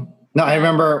 Mm-hmm. No, I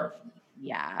remember.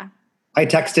 Yeah. I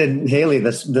texted Haley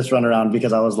this runaround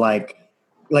because I was like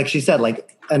she said,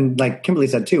 like, and like Kimberly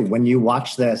said too, when you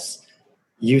watch this,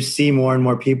 you see more and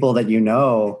more people that you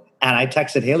know. And I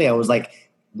texted Haley, I was like,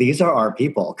 these are our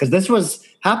people. Because this was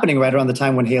happening right around the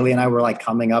time when Haley and I were like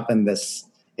coming up in this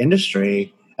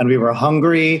industry. And we were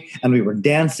hungry, and we were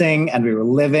dancing, and we were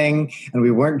living, and we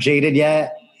weren't jaded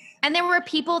yet. And there were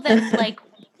people that like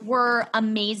were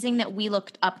amazing that we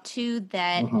looked up to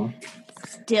that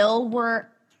still were,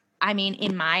 I mean,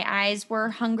 in my eyes were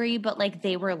hungry, but like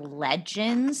they were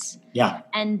legends. Yeah.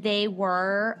 And they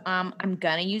were, I'm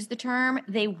going to use the term,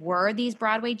 they were these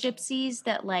Broadway gypsies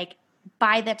that like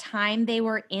by the time they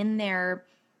were in their,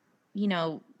 you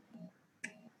know,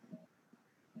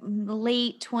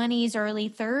 late 20s, early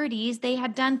 30s, they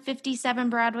had done 57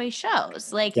 Broadway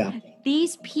shows. Like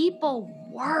these people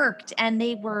worked and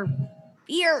they were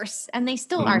fierce, and they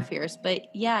still are fierce. But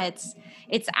yeah,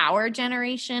 it's our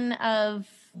generation of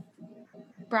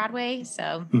Broadway.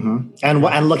 So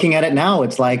and looking at it now,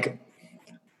 it's like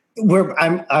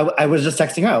I was just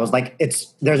texting her. I was like,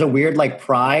 there's a weird like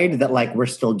pride that like we're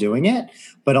still doing it,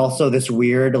 but also this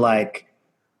weird like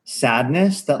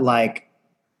sadness that like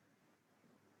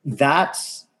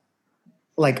that's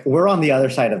like we're on the other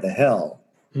side of the hill.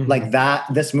 Like that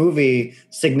this movie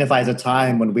signifies a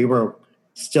time when we were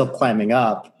still climbing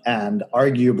up, and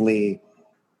arguably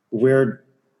we're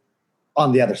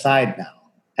on the other side now,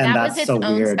 and that that's was its so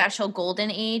own weird. Special golden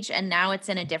age, and now it's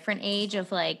in a different age of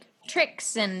like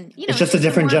tricks, and you know it's just a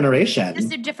different generation.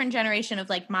 Just a different generation of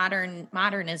like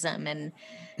modernism, and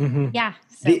yeah.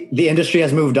 So. The industry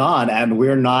has moved on, and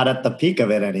we're not at the peak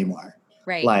of it anymore.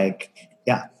 Right. Like,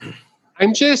 yeah.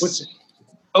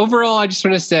 Overall, I just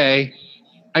want to say,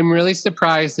 I'm really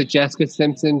surprised that Jessica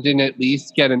Simpson didn't at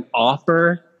least get an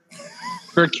offer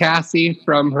for Cassie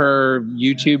from her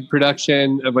YouTube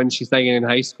production of when she sang it in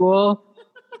high school,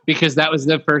 because that was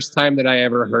the first time that I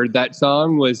ever heard that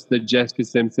song, was the Jessica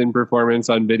Simpson performance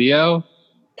on video.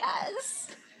 Yes.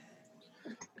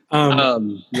 Yeah.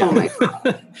 Oh my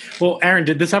God. Well, Aaron,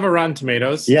 did this have a Rotten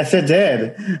Tomatoes? Yes, it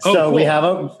did. Oh, so cool. we have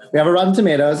a Rotten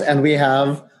Tomatoes, and we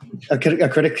have a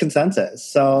critic consensus.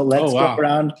 So let's go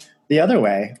around the other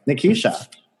way. Nikisha.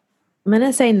 I'm going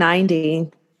to say 90.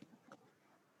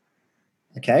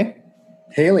 Okay.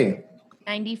 Haley.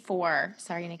 94.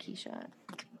 Sorry, Nikisha.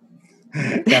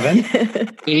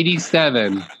 Kevin.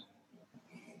 87.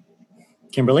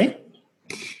 Kimberly.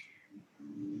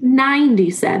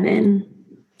 97.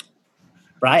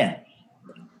 Brian.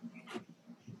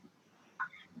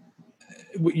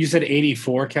 You said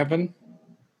 84, Kevin?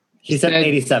 He said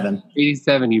 87.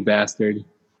 87, you bastard.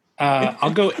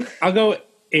 I'll go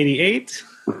 88.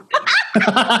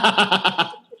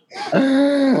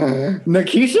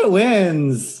 Nikisha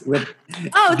wins with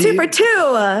 2 for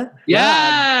 2.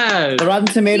 Yeah. The Rotten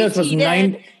Tomatoes was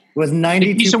 92%.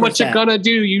 Nikisha, what you gonna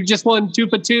do? You just won 2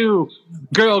 for 2.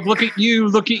 Girl, look at you.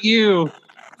 Look at you.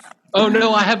 Oh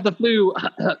no, I have the flu.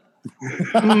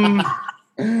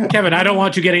 Kevin, I don't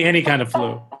want you getting any kind of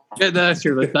flu. Yeah, that's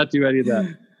true. Let's not do any of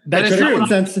that.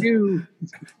 That's true.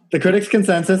 The critics'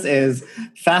 consensus is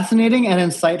fascinating and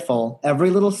insightful. Every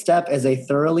little step is a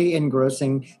thoroughly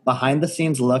engrossing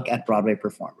behind-the-scenes look at Broadway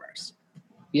performers.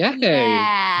 Yay.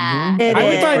 Yeah. It I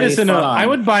would is. buy this in Pretty a. fun. I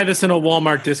would buy this in a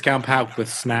Walmart discount pack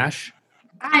with Smash.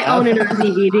 I own it on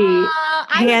DVD.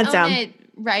 I Hands own down. it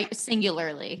right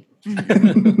singularly.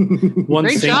 One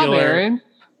Great job, singular Aaron.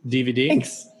 DVD.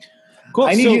 Thanks. Cool.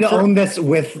 I need So you to for- own this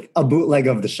with a bootleg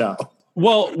of the show.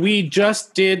 Well, we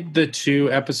just did the 2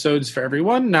 episodes for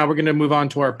everyone. Now we're going to move on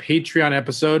to our Patreon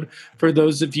episode. For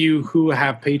those of you who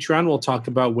have Patreon, we'll talk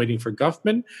about Waiting for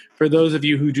Guffman. For those of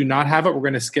you who do not have it, we're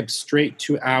going to skip straight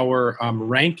to our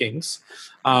rankings.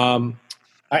 Our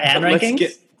Anne let's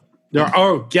rankings?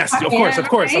 Yes, of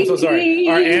course. I'm so sorry.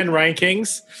 Our Anne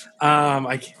rankings.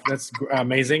 That's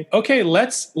amazing. Okay,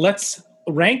 let's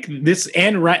rank this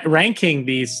and ranking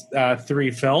these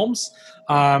 3 films.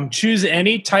 Choose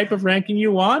any type of ranking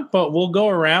you want, but we'll go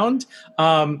around,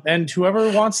 and whoever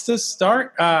wants to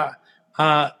start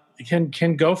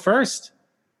can go first.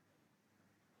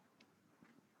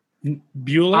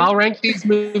 Bueller. I'll rank these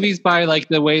movies by like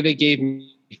the way they gave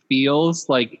me feels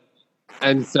like,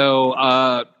 and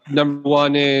so number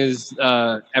 1 is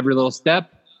Every Little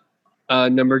Step.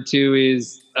 Number 2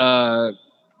 is Waiting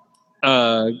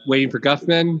for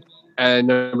Guffman. And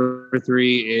number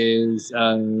 3 is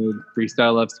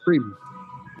Freestyle Love Supreme.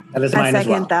 That is I mine as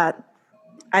well. second that.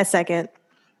 I second.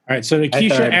 All right, so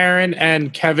Nikisha, third. Aaron,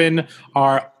 and Kevin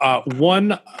are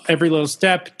 1 Every Little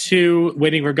Step, 2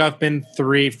 Waiting for Guffman,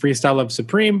 3 Freestyle Love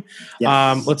Supreme.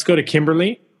 Yes. Let's go to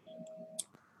Kimberly.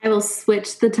 I will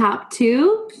switch the top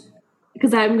 2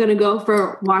 because I'm going to go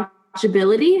for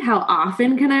watchability. How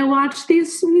often can I watch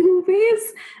these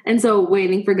movies? And so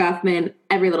Waiting for Guffman,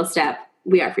 Every Little Step,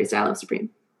 We Are Freestyle Love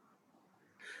Supreme.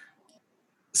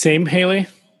 Same, Haley?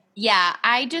 Yeah,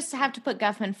 I just have to put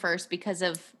Guffman first because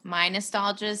of my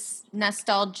nostalgic.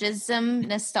 Nostalgia?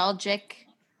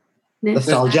 Nostalgia.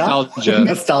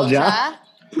 Nostalgia.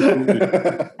 That one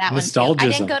too. I Nostalgism.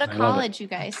 didn't go to I love college, you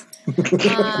guys.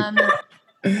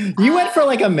 You went for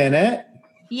like a minute.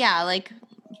 Yeah, like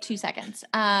 2 seconds.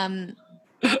 Yeah,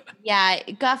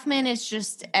 Guffman is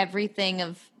just everything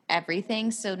of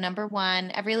everything. So number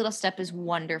 1, Every Little Step is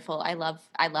wonderful. I love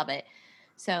it.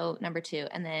 So number 2,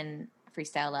 and then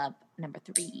Freestyle Up, number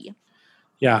 3.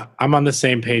 Yeah, I'm on the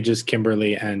same page as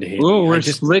Kimberly and Haley. Ooh, we're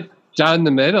split down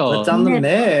the middle. It's on the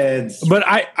mids. But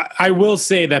I will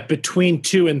say that between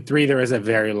 2 and 3, there is a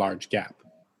very large gap.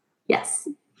 Yes.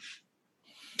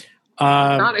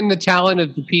 Not in the talent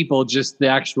of the people, just the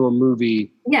actual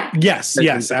movie. Yeah. Yes,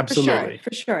 absolutely.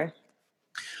 For sure.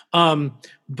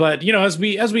 But as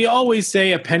we always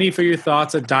say, a penny for your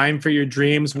thoughts, a dime for your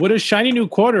dreams. Would a shiny new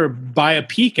quarter buy a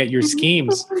peek at your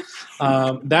schemes?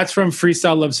 That's from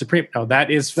Freestyle Love Supreme. No, that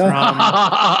is from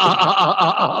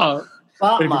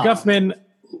Waiting for Guffman.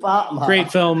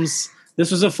 Great films. This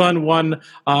was a fun one.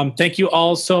 Thank you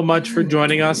all so much for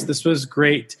joining us. This was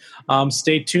great.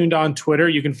 Stay tuned on Twitter.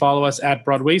 You can follow us at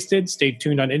Broadwasted. Stay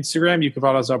tuned on Instagram. You can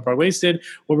follow us at Broadwasted,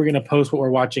 where we're going to post what we're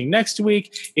watching next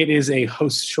week. It is a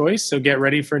host choice, so get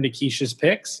ready for Nikisha's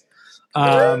picks.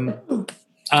 You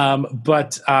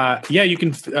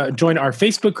can join our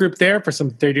Facebook group there for some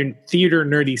theater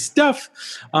nerdy stuff.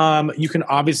 You can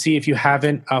obviously, if you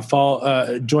haven't,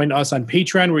 join us on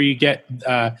Patreon, where you get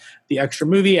the extra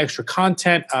movie, extra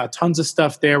content, tons of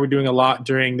stuff there. We're doing a lot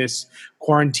during this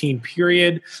quarantine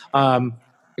period.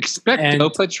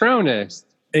 Expecto Patronus.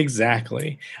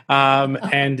 Exactly.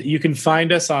 And you can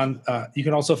find us on, you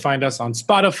can also find us on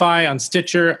Spotify, on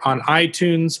Stitcher, on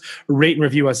iTunes. Rate and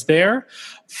review us there.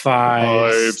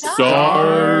 5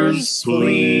 stars,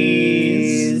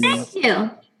 please. Thank you.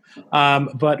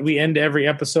 But we end every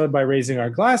episode by raising our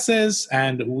glasses,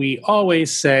 and we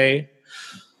always say,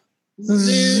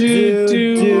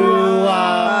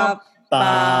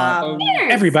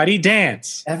 everybody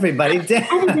dance. Everybody dance.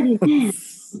 Everybody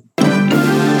dance.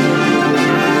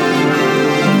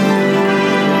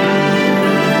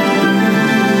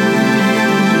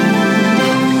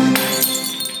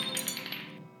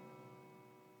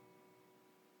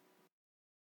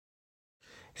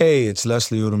 Hey, it's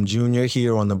Leslie Odom Jr.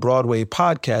 here on the Broadway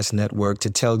Podcast Network to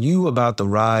tell you about the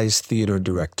Rise Theater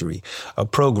Directory, a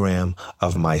program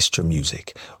of Maestro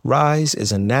Music. Rise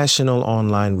is a national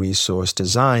online resource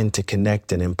designed to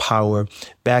connect and empower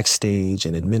backstage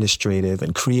and administrative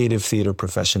and creative theater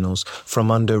professionals from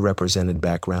underrepresented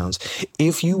backgrounds.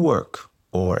 If you work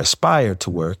or aspire to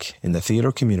work in the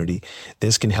theater community,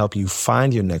 this can help you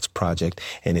find your next project.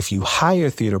 And if you hire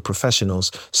theater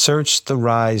professionals, search the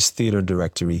Rise Theater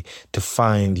Directory to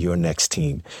find your next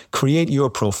team. Create your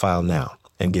profile now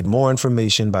And get more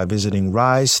information by visiting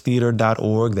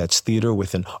risetheater.org. That's theater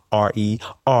with an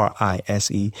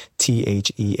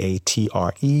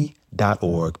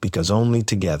RERISETHEATRE.org, because only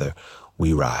together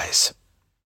we rise.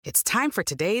 It's time for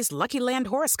today's Lucky Land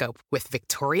horoscope with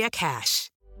Victoria Cash.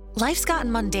 Life's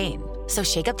gotten mundane, so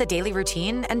shake up the daily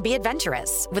routine and be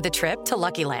adventurous with a trip to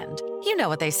Lucky Land. You know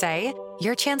what they say,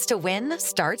 your chance to win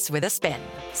starts with a spin.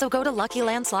 So go to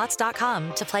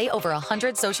LuckyLandSlots.com to play over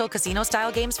 100 social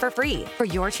casino-style games for free for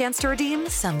your chance to redeem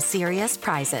some serious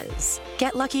prizes.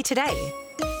 Get lucky today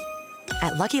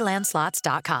at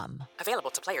LuckyLandSlots.com.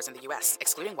 Available to players in the U.S.,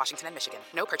 excluding Washington and Michigan.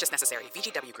 No purchase necessary.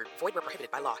 VGW Group. Void where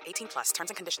prohibited by law. 18+. Terms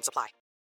and conditions apply.